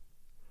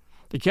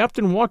 The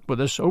captain walked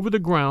with us over the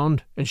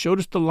ground and showed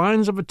us the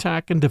lines of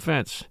attack and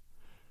defense,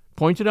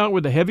 pointed out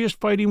where the heaviest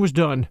fighting was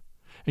done,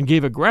 and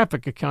gave a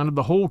graphic account of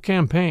the whole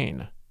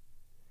campaign.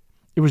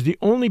 It was the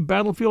only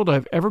battlefield I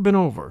have ever been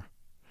over,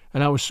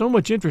 and I was so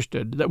much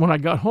interested that when I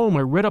got home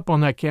I read up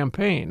on that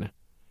campaign,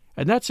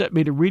 and that set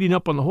me to reading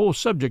up on the whole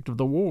subject of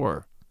the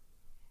war.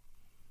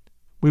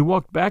 We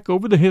walked back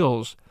over the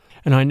hills,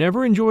 and I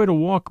never enjoyed a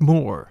walk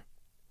more.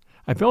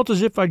 I felt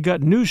as if I'd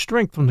got new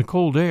strength from the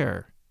cold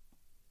air.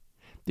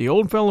 The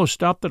old fellow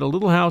stopped at a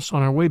little house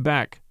on our way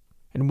back,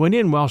 and went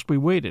in whilst we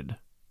waited.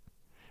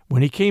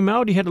 When he came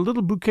out he had a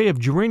little bouquet of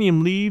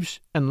geranium leaves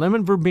and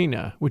lemon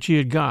verbena which he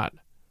had got.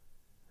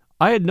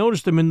 I had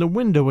noticed them in the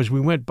window as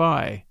we went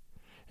by,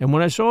 and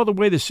when I saw the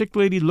way the sick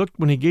lady looked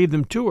when he gave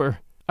them to her,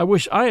 I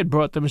wished I had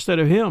brought them instead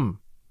of him.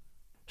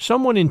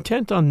 Someone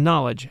intent on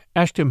knowledge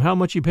asked him how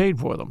much he paid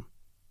for them.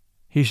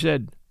 He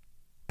said,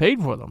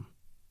 "Paid for them?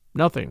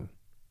 Nothing."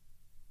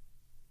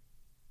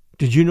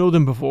 "Did you know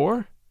them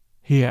before?"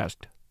 he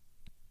asked.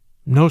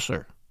 "No,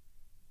 sir."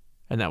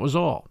 And that was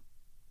all.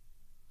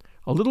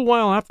 A little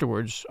while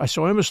afterwards I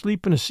saw him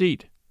asleep in a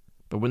seat,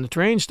 but when the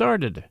train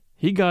started,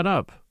 he got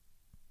up.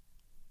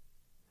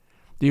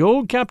 The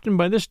old captain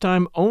by this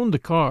time owned the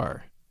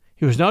car.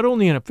 He was not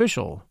only an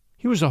official,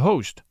 he was a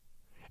host,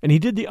 and he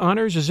did the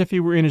honors as if he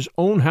were in his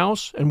own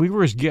house and we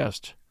were his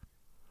guests.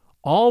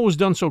 All was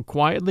done so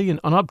quietly and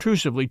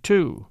unobtrusively,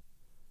 too.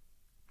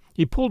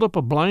 He pulled up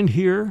a blind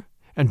here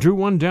and drew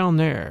one down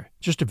there,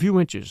 just a few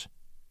inches.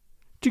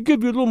 "To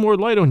give you a little more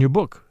light on your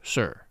book,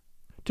 sir.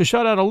 To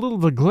shut out a little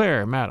of the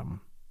glare,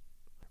 madam."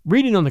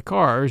 Reading on the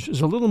cars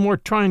is a little more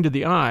trying to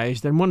the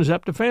eyes than one is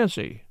apt to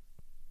fancy.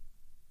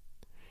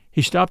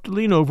 He stopped to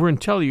lean over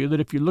and tell you that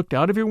if you looked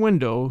out of your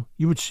window,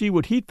 you would see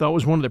what he thought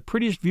was one of the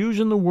prettiest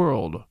views in the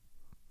world,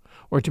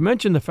 or to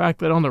mention the fact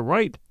that on the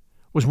right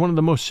was one of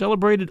the most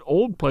celebrated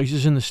old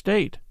places in the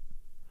state,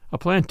 a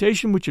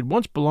plantation which had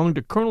once belonged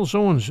to Colonel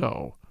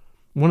So-and-so,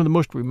 one of the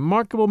most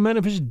remarkable men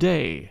of his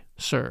day,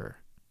 sir.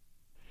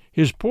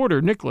 His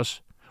porter, Nicholas,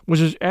 was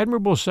his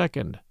admirable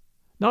second,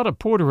 not a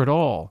porter at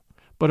all,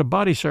 but a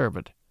body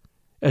servant,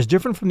 as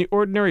different from the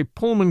ordinary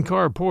Pullman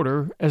car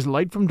porter as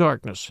light from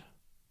darkness.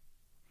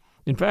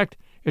 In fact,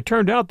 it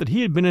turned out that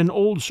he had been an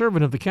old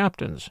servant of the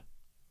captain's.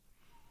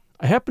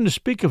 I happened to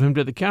speak of him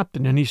to the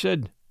captain, and he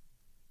said,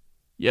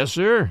 "Yes,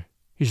 sir,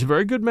 he's a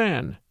very good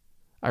man.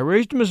 I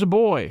raised him as a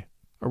boy,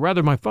 or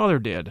rather my father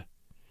did.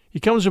 He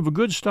comes of a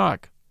good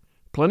stock,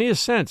 plenty of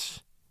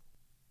sense."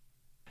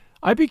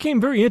 I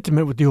became very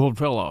intimate with the old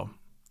fellow.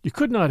 You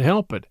could not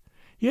help it.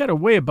 He had a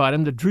way about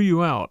him that drew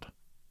you out.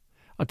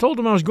 I told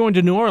him I was going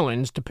to New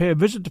Orleans to pay a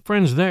visit to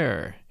friends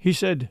there. He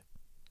said,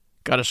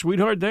 "Got a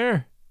sweetheart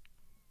there?"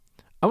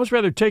 I was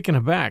rather taken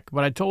aback,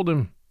 but I told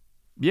him,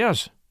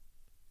 "Yes."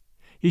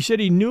 He said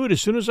he knew it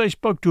as soon as I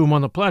spoke to him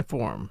on the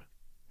platform.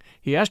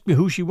 He asked me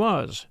who she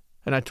was,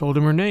 and I told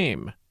him her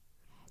name.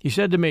 He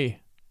said to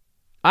me,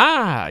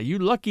 "Ah, you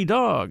lucky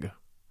dog."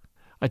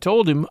 I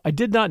told him I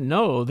did not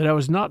know that I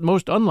was not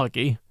most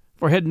unlucky,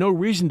 for I had no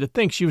reason to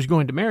think she was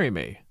going to marry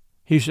me.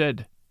 He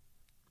said,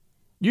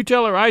 "You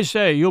tell her I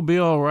say you'll be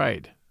all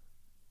right."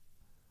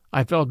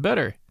 I felt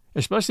better,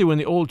 especially when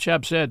the old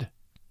chap said,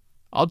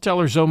 "I'll tell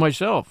her so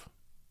myself."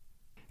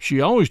 She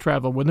always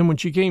traveled with him when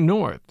she came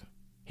north,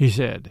 he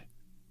said.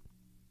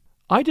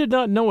 I did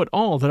not know at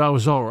all that I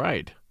was all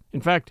right.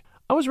 In fact,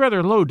 I was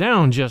rather low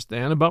down just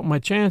then about my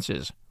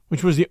chances,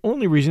 which was the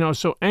only reason I was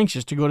so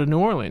anxious to go to New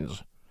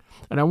Orleans.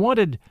 And I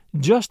wanted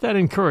just that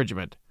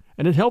encouragement,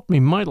 and it helped me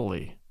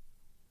mightily.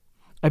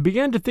 I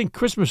began to think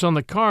Christmas on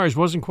the cars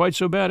wasn't quite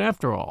so bad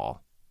after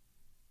all.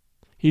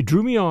 He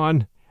drew me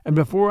on, and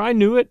before I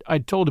knew it,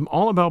 I'd told him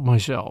all about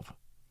myself.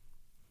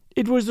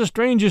 It was the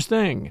strangest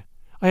thing.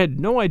 I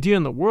had no idea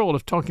in the world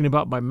of talking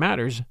about my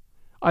matters.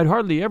 I'd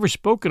hardly ever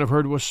spoken of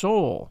her to a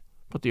soul,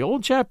 but the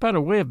old chap had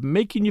a way of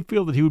making you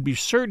feel that he would be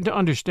certain to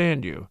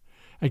understand you,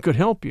 and could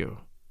help you.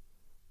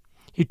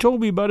 He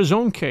told me about his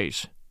own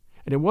case,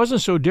 and it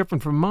wasn't so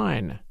different from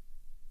mine.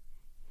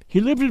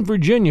 He lived in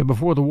Virginia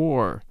before the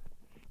war,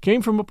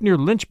 came from up near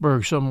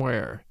Lynchburg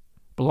somewhere,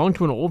 belonged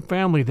to an old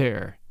family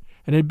there,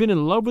 and had been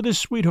in love with his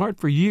sweetheart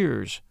for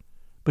years,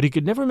 but he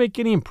could never make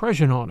any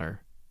impression on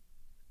her.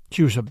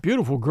 She was a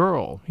beautiful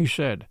girl, he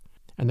said,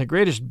 and the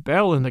greatest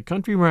belle in the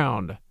country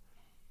round.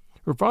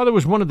 Her father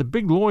was one of the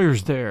big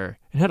lawyers there,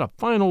 and had a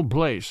fine old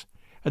place,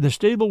 and the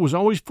stable was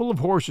always full of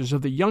horses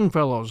of the young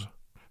fellows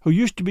who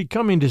used to be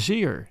coming to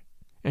see her,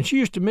 and she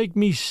used to make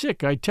me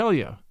sick, I tell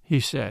you, he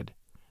said.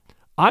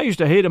 I used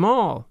to hate 'em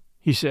all,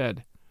 he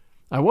said.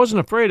 I wasn't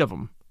afraid of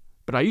 'em,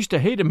 but I used to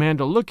hate a man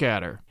to look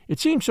at her. It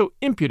seemed so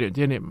impudent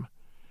in him,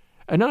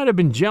 and I'd have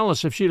been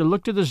jealous if she'd have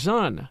looked at the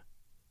sun.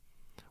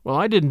 Well,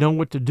 I didn't know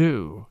what to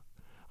do.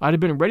 I'd have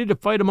been ready to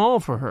fight 'em all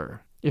for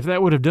her, if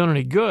that would have done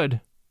any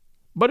good.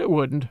 But it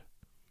wouldn't.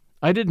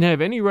 I didn't have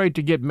any right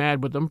to get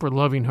mad with them for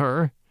loving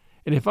her,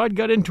 and if I'd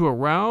got into a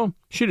row,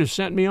 she'd have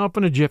sent me off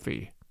in a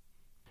jiffy.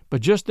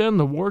 But just then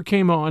the war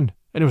came on,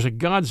 and it was a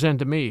godsend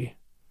to me.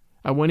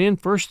 I went in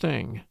first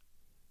thing.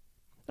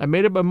 I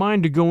made up my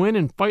mind to go in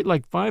and fight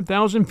like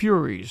 5,000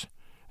 furies,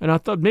 and I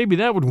thought maybe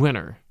that would win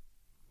her.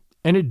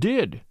 And it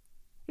did.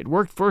 It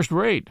worked first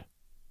rate.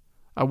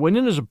 I went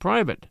in as a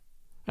private,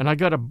 and I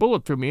got a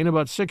bullet through me in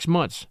about 6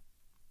 months,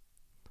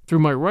 through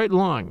my right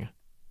lung,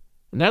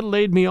 and that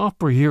laid me off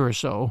for a year or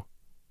so.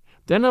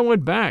 Then I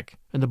went back,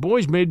 and the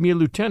boys made me a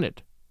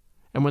lieutenant,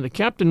 and when the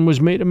captain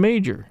was made a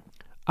major,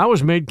 I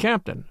was made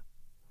captain.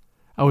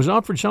 I was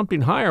offered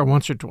something higher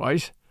once or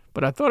twice,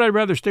 but I thought I'd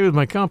rather stay with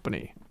my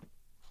company.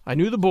 I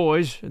knew the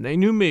boys, and they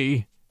knew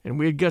me, and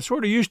we had got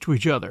sort of used to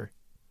each other,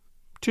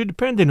 to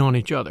depending on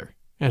each other,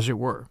 as it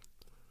were.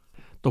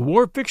 The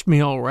war fixed me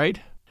all right.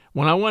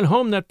 When I went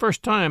home that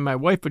first time, my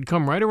wife had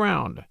come right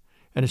around,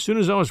 and as soon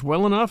as I was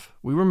well enough,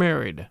 we were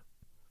married.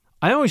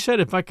 I always said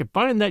if I could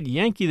find that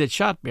Yankee that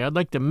shot me, I'd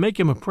like to make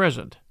him a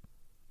present.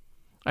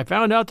 I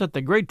found out that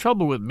the great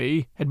trouble with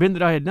me had been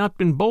that I had not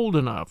been bold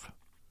enough.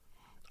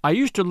 I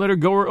used to let her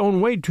go her own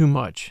way too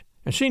much,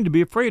 and seemed to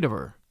be afraid of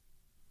her.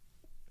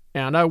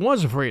 And I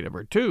was afraid of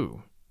her,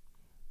 too.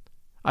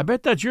 I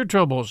bet that's your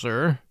trouble,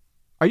 sir.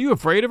 Are you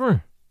afraid of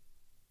her?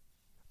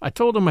 I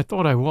told him I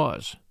thought I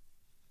was.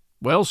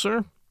 Well,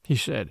 sir, he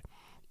said,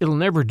 it'll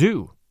never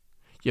do.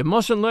 You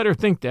mustn't let her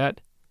think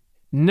that.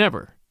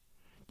 Never.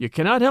 You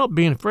cannot help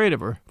being afraid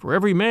of her, for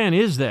every man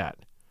is that,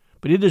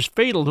 but it is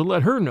fatal to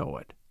let her know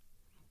it.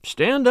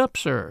 Stand up,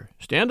 sir.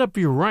 Stand up for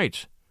your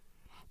rights.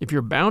 If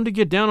you're bound to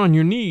get down on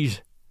your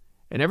knees,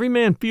 and every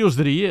man feels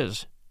that he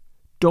is,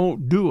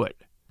 don't do it.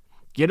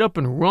 Get up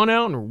and run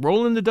out and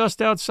roll in the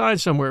dust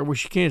outside somewhere where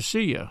she can't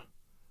see you.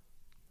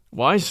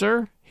 Why,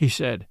 sir, he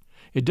said,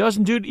 it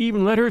doesn't do to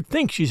even let her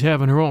think she's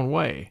having her own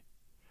way.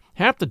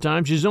 Half the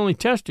time she's only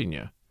testing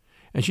you,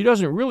 and she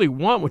doesn't really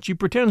want what she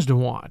pretends to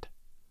want.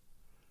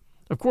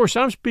 Of course,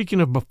 I'm speaking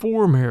of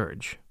before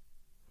marriage.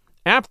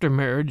 After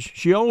marriage,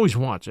 she always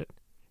wants it,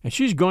 and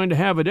she's going to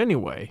have it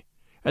anyway,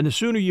 and the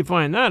sooner you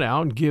find that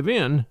out and give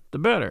in, the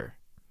better.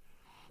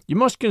 You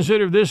must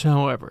consider this,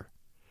 however,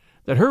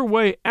 that her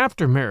way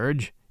after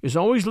marriage is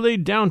always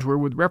laid down to her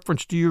with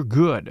reference to your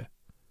good.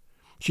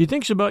 She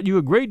thinks about you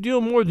a great deal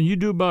more than you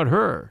do about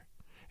her,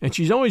 and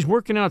she's always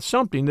working out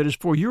something that is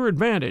for your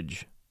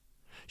advantage.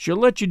 She'll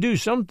let you do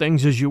some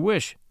things as you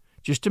wish,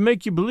 just to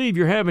make you believe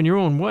you're having your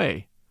own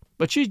way,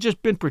 but she's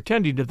just been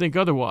pretending to think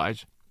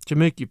otherwise, to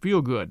make you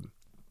feel good.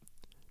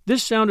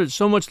 This sounded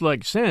so much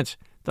like sense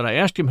that I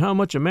asked him how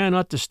much a man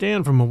ought to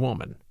stand from a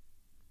woman.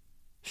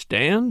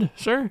 Stand,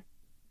 sir?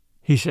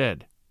 He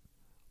said.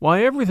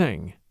 Why,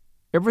 everything.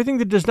 Everything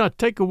that does not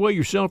take away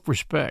your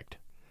self-respect.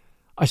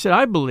 I said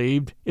I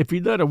believed if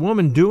he'd let a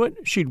woman do it,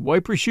 she'd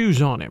wipe her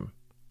shoes on him.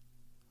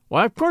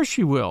 Why, of course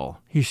she will,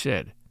 he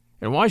said.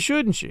 And why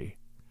shouldn't she?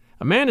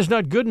 A man is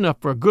not good enough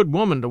for a good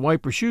woman to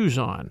wipe her shoes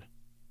on.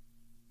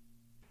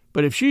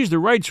 But if she's the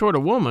right sort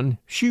of woman,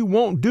 she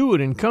won't do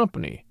it in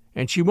company,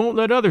 and she won't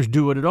let others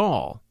do it at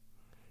all.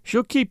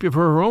 She'll keep you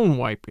for her own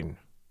wiping.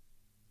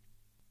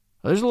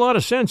 There's a lot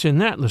of sense in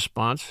that,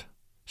 Lesponts,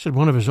 said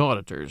one of his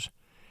auditors,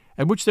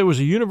 at which there was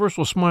a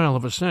universal smile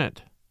of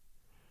assent.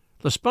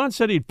 Lesponts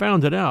said he'd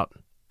found it out,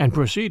 and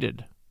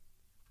proceeded.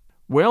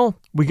 Well,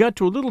 we got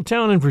to a little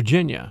town in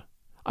Virginia.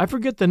 I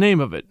forget the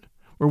name of it,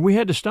 where we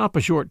had to stop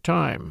a short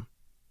time.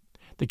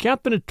 The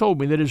captain had told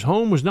me that his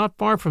home was not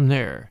far from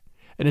there,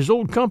 and his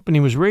old company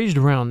was raised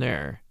around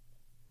there.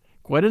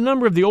 Quite a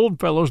number of the old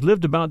fellows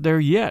lived about there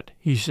yet,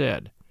 he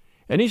said,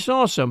 and he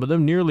saw some of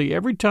them nearly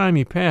every time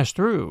he passed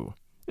through,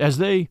 as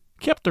they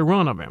kept the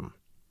run of him.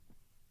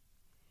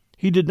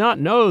 He did not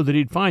know that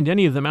he'd find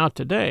any of them out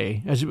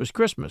today, as it was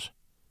Christmas,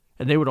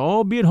 and they would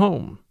all be at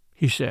home,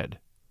 he said.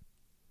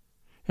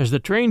 As the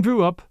train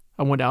drew up,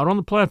 I went out on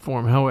the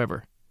platform,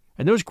 however,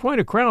 and there was quite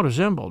a crowd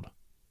assembled.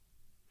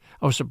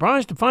 I was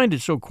surprised to find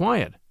it so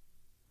quiet,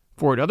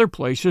 for at other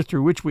places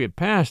through which we had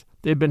passed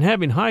they had been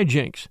having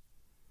hijinks,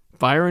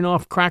 firing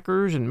off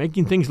crackers and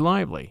making things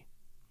lively.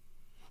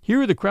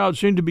 Here the crowd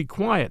seemed to be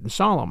quiet and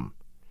solemn,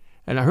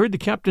 and I heard the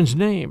captain's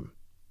name.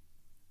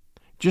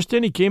 Just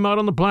then he came out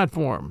on the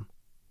platform,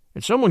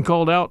 and someone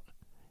called out,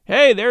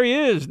 "Hey, there he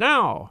is,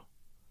 now!"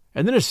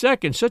 And then a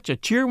second, such a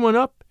cheer went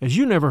up as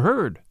you never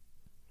heard.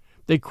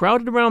 They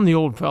crowded around the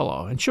old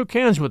fellow and shook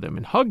hands with him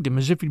and hugged him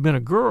as if he'd been a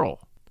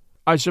girl.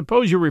 I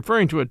suppose you're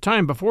referring to a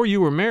time before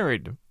you were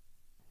married,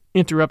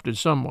 interrupted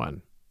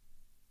someone.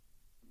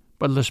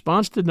 But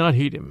Lesponts did not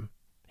heed him.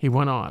 He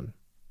went on.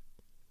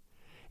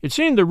 It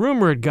seemed the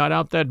rumor had got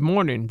out that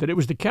morning that it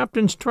was the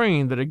captain's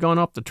train that had gone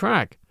off the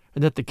track,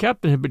 and that the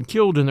captain had been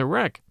killed in the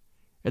wreck,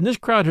 and this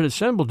crowd had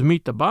assembled to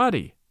meet the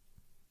body.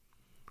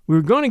 "We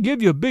were going to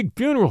give you a big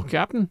funeral,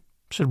 Captain,"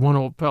 said one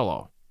old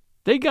fellow.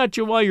 "They got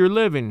you while you're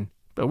living,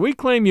 but we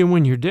claim you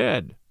when you're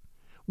dead.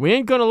 We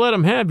ain't going to let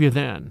 'em have you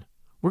then.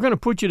 We're going to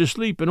put you to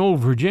sleep in old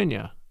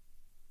Virginia."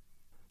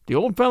 The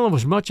old fellow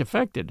was much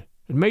affected,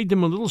 and made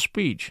them a little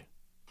speech.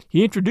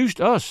 He introduced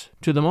us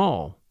to them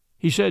all.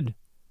 He said,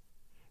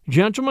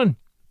 "Gentlemen,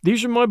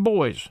 these are my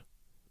boys,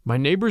 my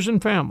neighbors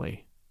and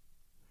family.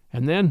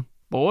 And then,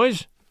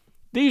 boys,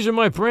 these are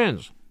my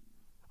friends.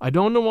 I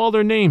don't know all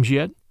their names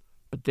yet,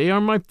 but they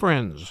are my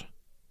friends."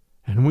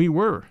 And we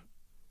were.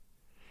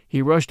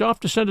 He rushed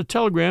off to send a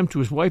telegram to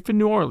his wife in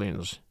New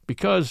Orleans,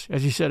 because,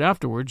 as he said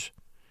afterwards,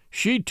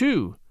 she,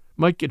 too,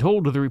 might get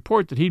hold of the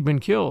report that he'd been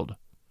killed,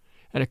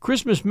 and a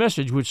Christmas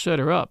message would set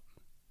her up.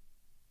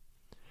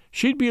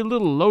 She'd be a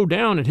little low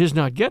down at his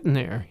not getting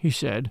there, he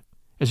said,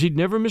 as he'd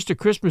never missed a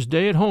Christmas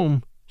day at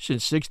home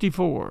since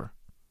 '64.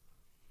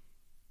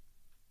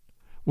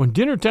 When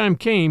dinner time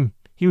came,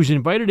 he was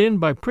invited in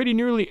by pretty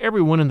nearly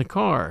everyone in the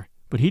car,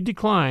 but he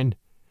declined.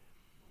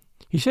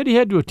 He said he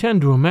had to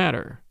attend to a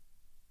matter.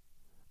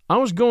 I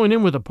was going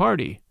in with a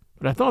party,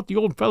 but I thought the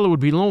old fellow would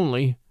be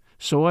lonely,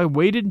 so I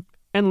waited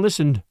and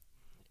listened,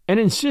 and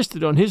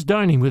insisted on his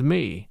dining with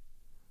me.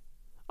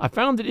 I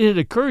found that it had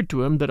occurred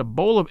to him that a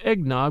bowl of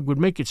eggnog would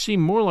make it seem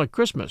more like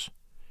Christmas,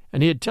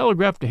 and he had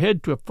telegraphed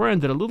ahead to a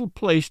friend at a little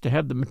place to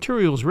have the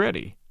materials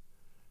ready.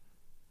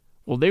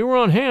 Well, they were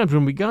on hand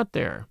when we got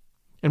there,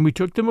 and we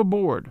took them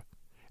aboard,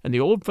 and the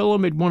old fellow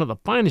made one of the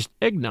finest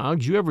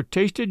eggnogs you ever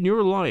tasted in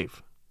your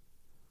life.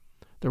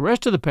 The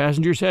rest of the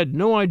passengers had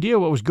no idea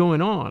what was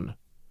going on,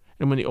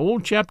 and when the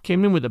old chap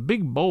came in with a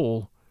big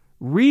bowl,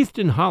 wreathed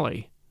in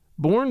holly,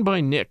 borne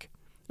by Nick,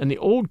 and the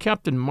old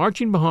captain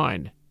marching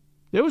behind,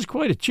 there was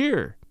quite a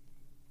cheer.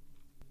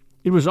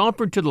 It was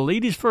offered to the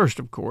ladies first,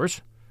 of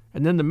course,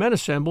 and then the men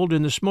assembled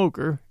in the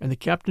smoker, and the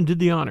captain did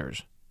the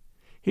honors.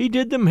 He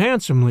did them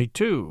handsomely,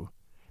 too,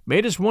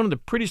 made us one of the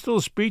prettiest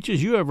little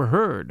speeches you ever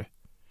heard,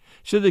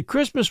 said that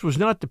Christmas was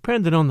not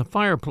dependent on the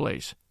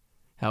fireplace,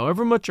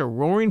 however much a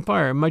roaring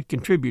fire might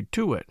contribute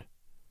to it,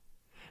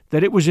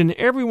 that it was in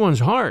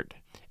everyone's heart,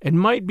 and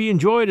might be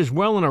enjoyed as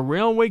well in a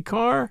railway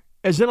car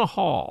as in a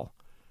hall,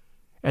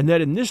 and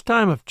that in this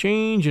time of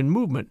change and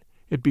movement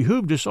it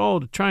behooved us all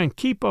to try and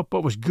keep up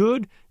what was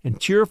good and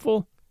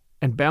cheerful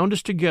and bound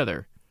us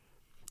together,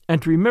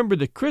 and to remember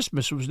that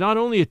Christmas was not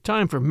only a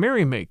time for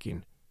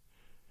merrymaking,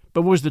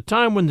 but was the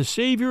time when the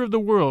Savior of the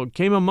world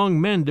came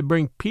among men to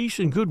bring peace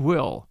and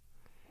goodwill,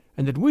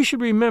 and that we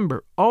should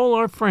remember all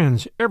our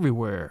friends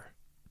everywhere.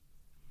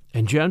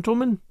 And,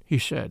 gentlemen, he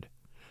said,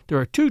 there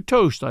are 2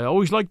 toasts I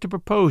always like to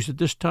propose at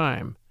this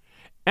time,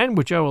 and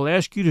which I will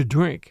ask you to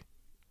drink.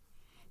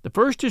 The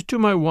first is to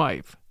my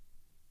wife.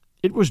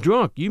 It was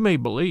drunk, you may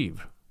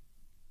believe.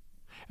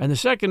 And the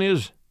second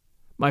is,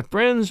 my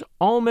friends,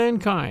 all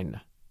mankind.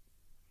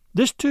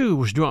 This, too,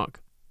 was drunk,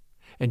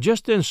 and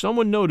just then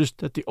someone noticed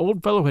that the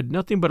old fellow had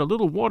nothing but a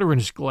little water in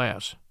his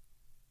glass.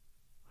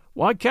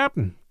 "Why,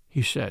 Captain,"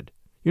 he said,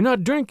 "you're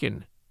not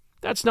drinking.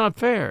 That's not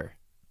fair."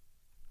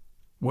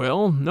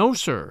 "Well, no,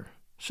 sir,"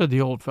 said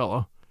the old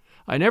fellow.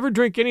 "I never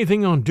drink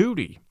anything on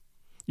duty.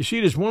 You see,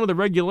 it is one of the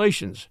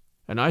regulations,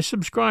 and I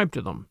subscribe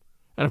to them.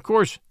 And, of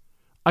course,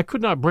 I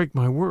could not break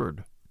my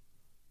word.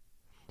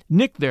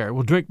 Nick there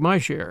will drink my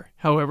share,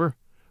 however,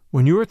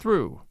 when you are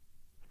through.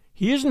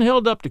 He isn't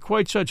held up to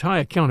quite such high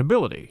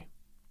accountability."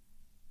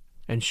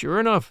 And sure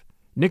enough,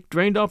 Nick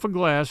drained off a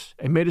glass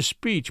and made a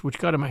speech which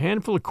got him a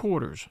handful of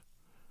quarters.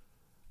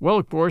 Well,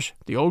 of course,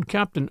 the old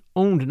captain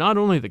owned not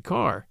only the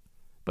car,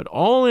 but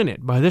all in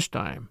it by this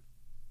time,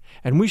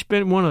 and we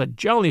spent one of the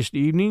jolliest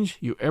evenings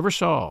you ever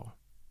saw.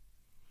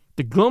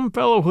 The glum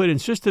fellow who had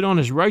insisted on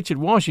his rights at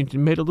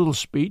Washington made a little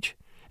speech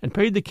and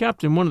paid the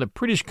captain one of the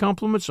prettiest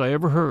compliments I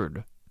ever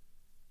heard.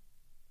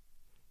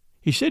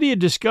 He said he had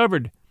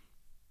discovered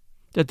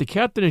that the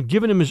captain had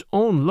given him his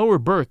own lower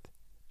berth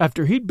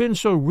after he'd been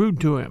so rude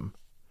to him,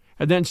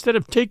 and that instead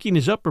of taking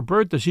his upper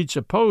berth as he'd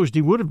supposed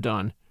he would have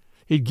done,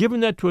 he'd given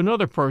that to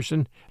another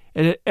person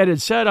and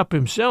had sat up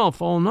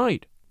himself all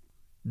night.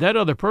 That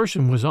other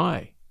person was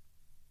I.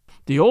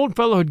 The old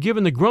fellow had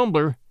given the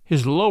grumbler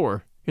his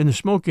lower in the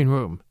smoking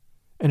room,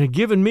 and had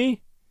given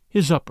me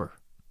his upper.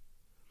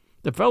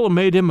 The fellow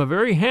made him a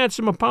very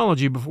handsome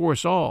apology before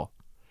us all,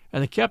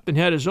 and the captain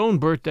had his own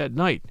berth that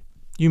night,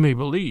 you may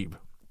believe.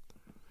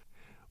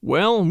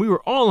 Well, we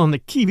were all on the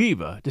qui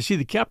vive to see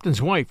the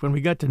captain's wife when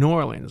we got to New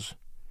Orleans.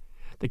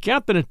 The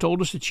captain had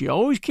told us that she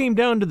always came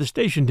down to the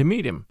station to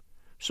meet him,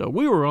 so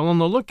we were all on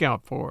the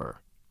lookout for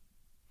her.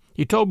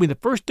 He told me the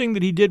first thing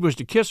that he did was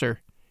to kiss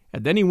her,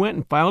 and then he went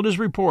and filed his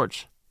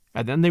reports,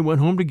 and then they went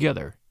home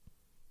together.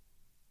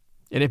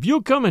 "And if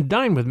you'll come and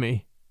dine with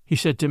me," he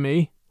said to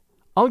me,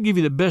 "I'll give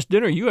you the best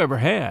dinner you ever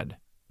had.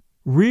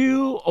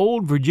 Real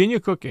old Virginia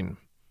cooking.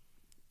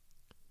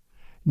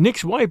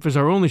 Nick's wife is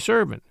our only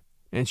servant,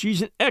 and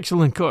she's an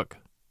excellent cook."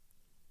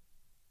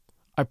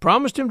 I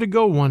promised him to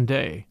go one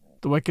day,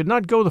 though I could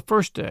not go the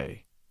first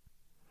day.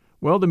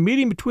 Well, the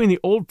meeting between the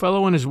old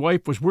fellow and his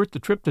wife was worth the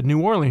trip to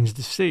New Orleans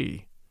to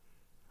see.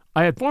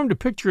 I had formed a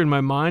picture in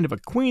my mind of a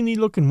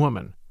queenly-looking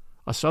woman,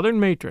 a southern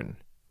matron.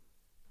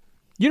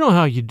 You know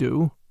how you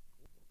do.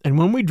 And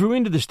when we drew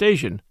into the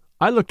station,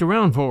 I looked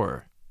around for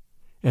her.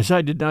 As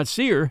I did not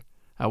see her,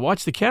 I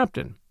watched the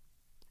captain.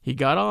 He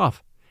got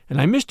off, and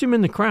I missed him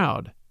in the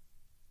crowd.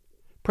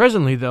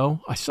 Presently,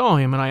 though, I saw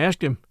him, and I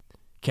asked him,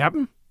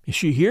 "Captain, is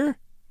she here?"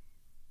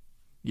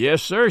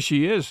 "Yes, sir,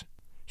 she is.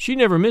 She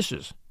never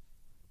misses.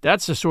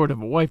 That's the sort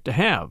of a wife to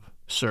have,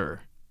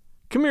 sir.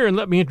 Come here and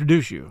let me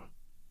introduce you."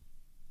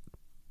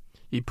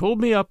 He pulled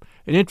me up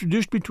and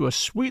introduced me to a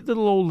sweet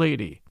little old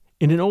lady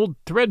in an old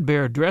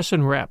threadbare dress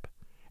and wrap,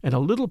 and a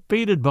little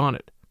faded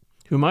bonnet,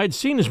 whom I had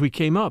seen as we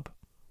came up,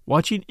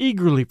 watching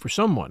eagerly for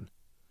someone,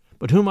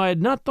 but whom I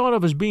had not thought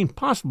of as being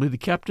possibly the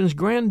captain's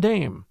grand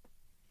dame.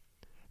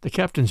 The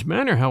captain's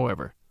manner,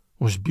 however,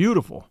 was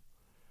beautiful.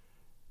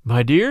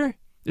 "My dear,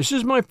 this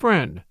is my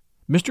friend,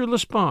 Mr.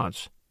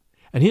 Lesponts,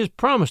 and he has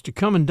promised to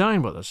come and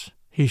dine with us,"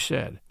 he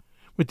said,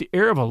 with the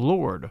air of a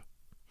lord,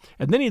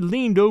 and then he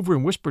leaned over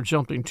and whispered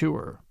something to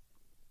her.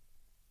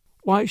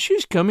 "Why,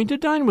 she's coming to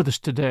dine with us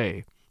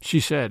today," she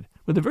said,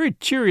 with a very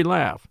cheery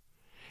laugh,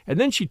 and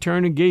then she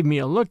turned and gave me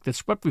a look that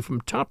swept me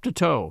from top to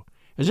toe,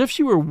 as if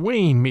she were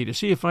weighing me to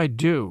see if I'd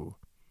do.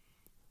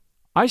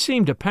 I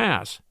seemed to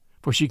pass,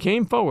 for she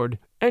came forward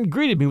and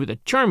greeted me with a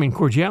charming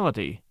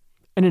cordiality,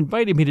 and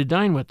invited me to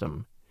dine with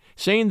them,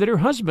 saying that her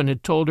husband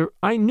had told her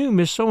I knew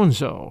Miss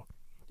So-and-so,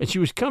 and she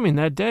was coming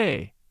that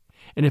day,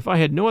 and if I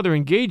had no other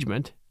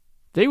engagement,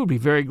 they would be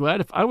very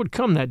glad if I would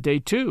come that day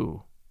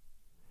too.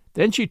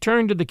 Then she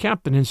turned to the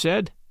captain and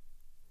said,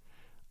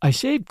 "I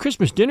saved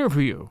Christmas dinner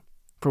for you,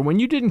 for when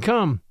you didn't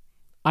come,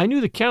 I knew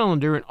the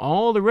calendar and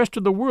all the rest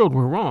of the world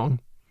were wrong,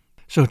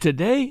 so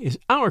today is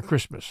our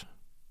Christmas."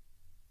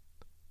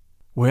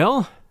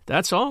 "Well,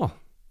 that's all,"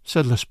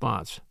 said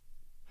Lesponts.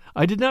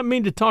 "I did not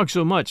mean to talk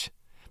so much,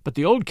 but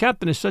the old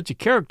captain is such a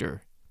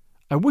character.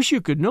 I wish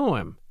you could know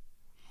him.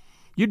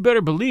 You'd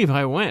better believe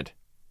I went,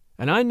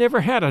 and I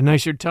never had a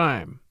nicer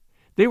time.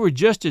 They were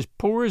just as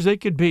poor as they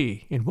could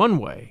be, in one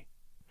way,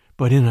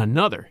 but in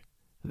another,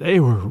 they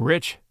were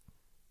rich.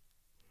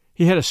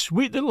 He had a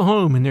sweet little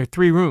home in their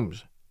 3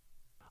 rooms.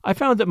 I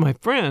found that my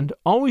friend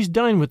always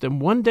dined with them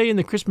one day in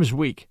the Christmas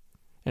week,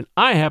 and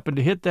I happened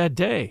to hit that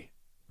day.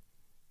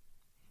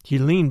 He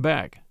leaned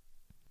back.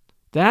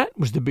 "That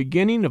was the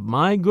beginning of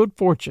my good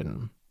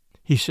fortune,"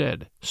 he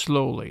said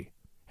slowly,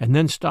 and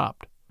then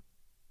stopped.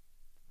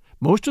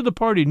 Most of the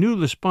party knew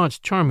Lesponts's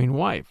charming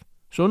wife,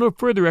 so no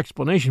further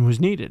explanation was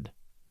needed.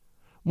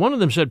 One of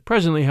them said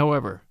presently,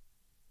 however,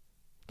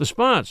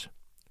 "Lesponts,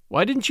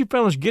 why didn't you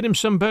fellows get him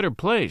some better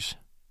place?"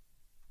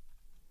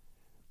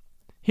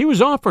 "He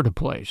was offered a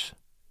place,"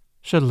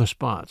 said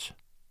Lesponts.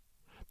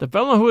 "The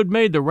fellow who had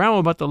made the row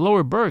about the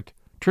lower berth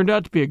turned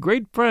out to be a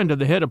great friend of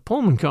the head of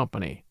Pullman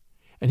Company,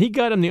 and he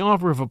got him the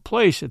offer of a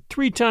place at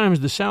 3 times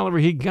the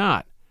salary he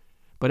got,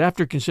 but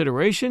after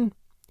consideration,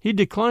 he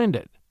declined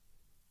it.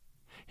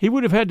 He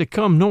would have had to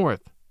come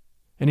north,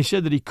 and he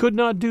said that he could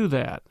not do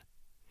that.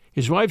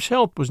 His wife's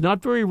health was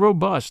not very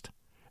robust,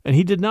 and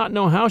he did not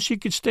know how she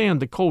could stand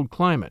the cold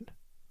climate.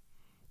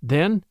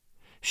 Then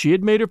she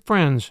had made her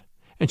friends,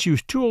 and she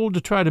was too old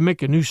to try to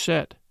make a new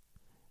set.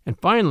 And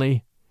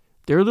finally,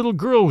 their little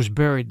girl was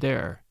buried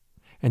there,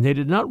 and they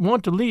did not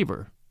want to leave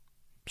her,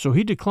 so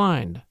he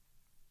declined.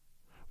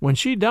 When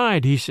she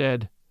died, he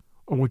said,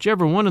 or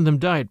whichever one of them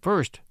died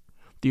first,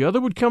 the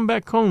other would come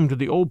back home to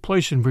the old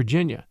place in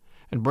Virginia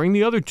and bring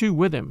the other 2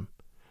 with him,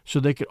 so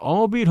they could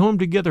all be at home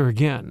together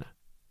again.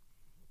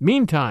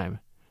 Meantime,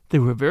 they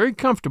were very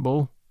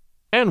comfortable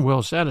and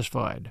well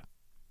satisfied."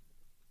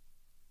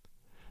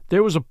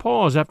 There was a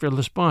pause after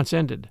Lesponts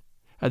ended,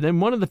 and then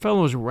one of the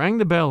fellows rang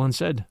the bell and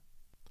said,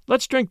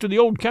 "Let's drink to the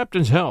old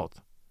captain's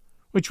health,"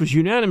 which was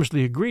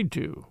unanimously agreed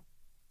to.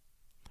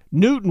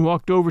 Newton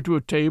walked over to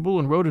a table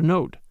and wrote a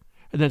note,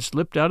 and then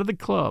slipped out of the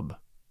club.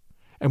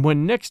 And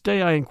when next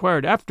day I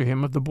inquired after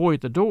him of the boy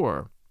at the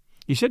door,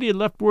 he said he had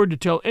left word to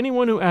tell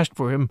anyone who asked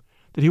for him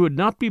that he would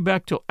not be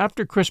back till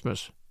after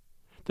Christmas,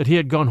 that he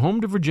had gone home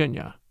to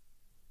Virginia.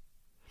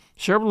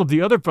 Several of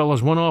the other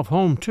fellows went off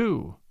home,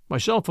 too,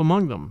 myself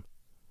among them,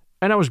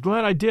 and I was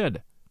glad I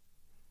did,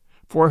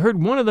 for I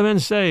heard one of the men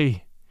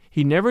say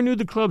he never knew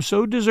the club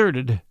so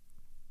deserted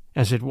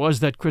as it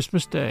was that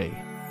Christmas Day.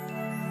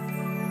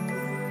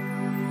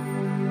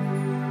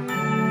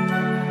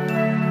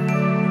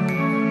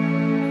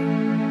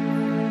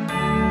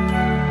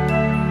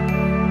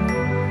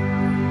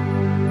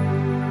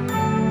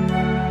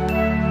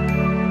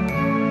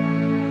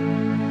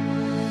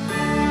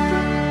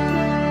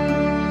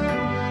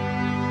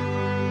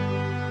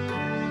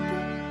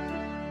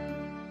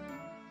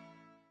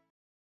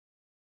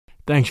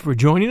 Thanks for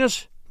joining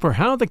us for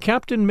How the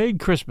Captain Made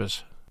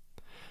Christmas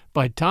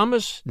by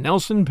Thomas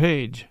Nelson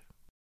Page.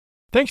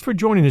 Thanks for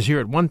joining us here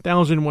at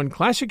 1001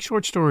 Classic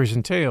Short Stories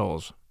and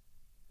Tales.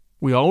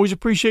 We always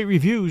appreciate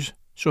reviews,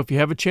 so if you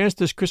have a chance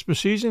this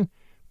Christmas season,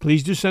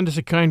 please do send us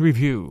a kind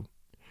review.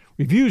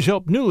 Reviews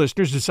help new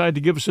listeners decide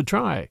to give us a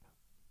try.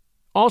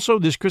 Also,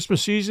 this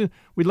Christmas season,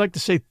 we'd like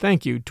to say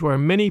thank you to our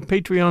many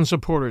Patreon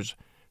supporters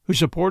who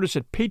support us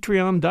at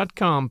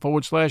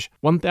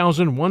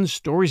patreon.com/1001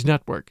 Stories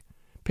Network.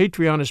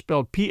 Patreon is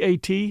spelled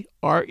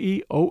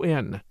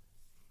Patreon.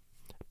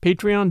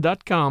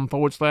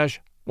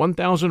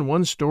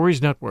 Patreon.com/1001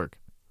 Stories Network.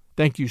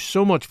 Thank you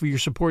so much for your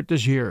support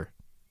this year.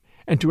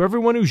 And to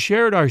everyone who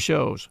shared our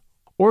shows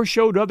or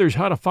showed others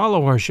how to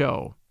follow our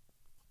show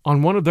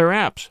on one of their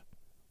apps,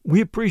 we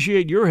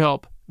appreciate your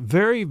help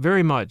very,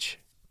 very much.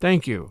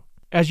 Thank you.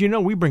 As you know,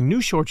 we bring new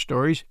short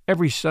stories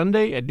every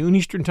Sunday at noon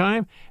Eastern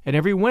Time and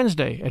every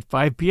Wednesday at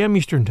 5 p.m.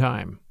 Eastern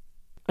Time.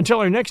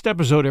 Until our next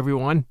episode,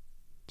 everyone,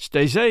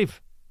 stay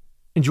safe,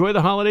 enjoy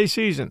the holiday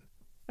season,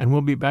 and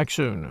we'll be back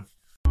soon.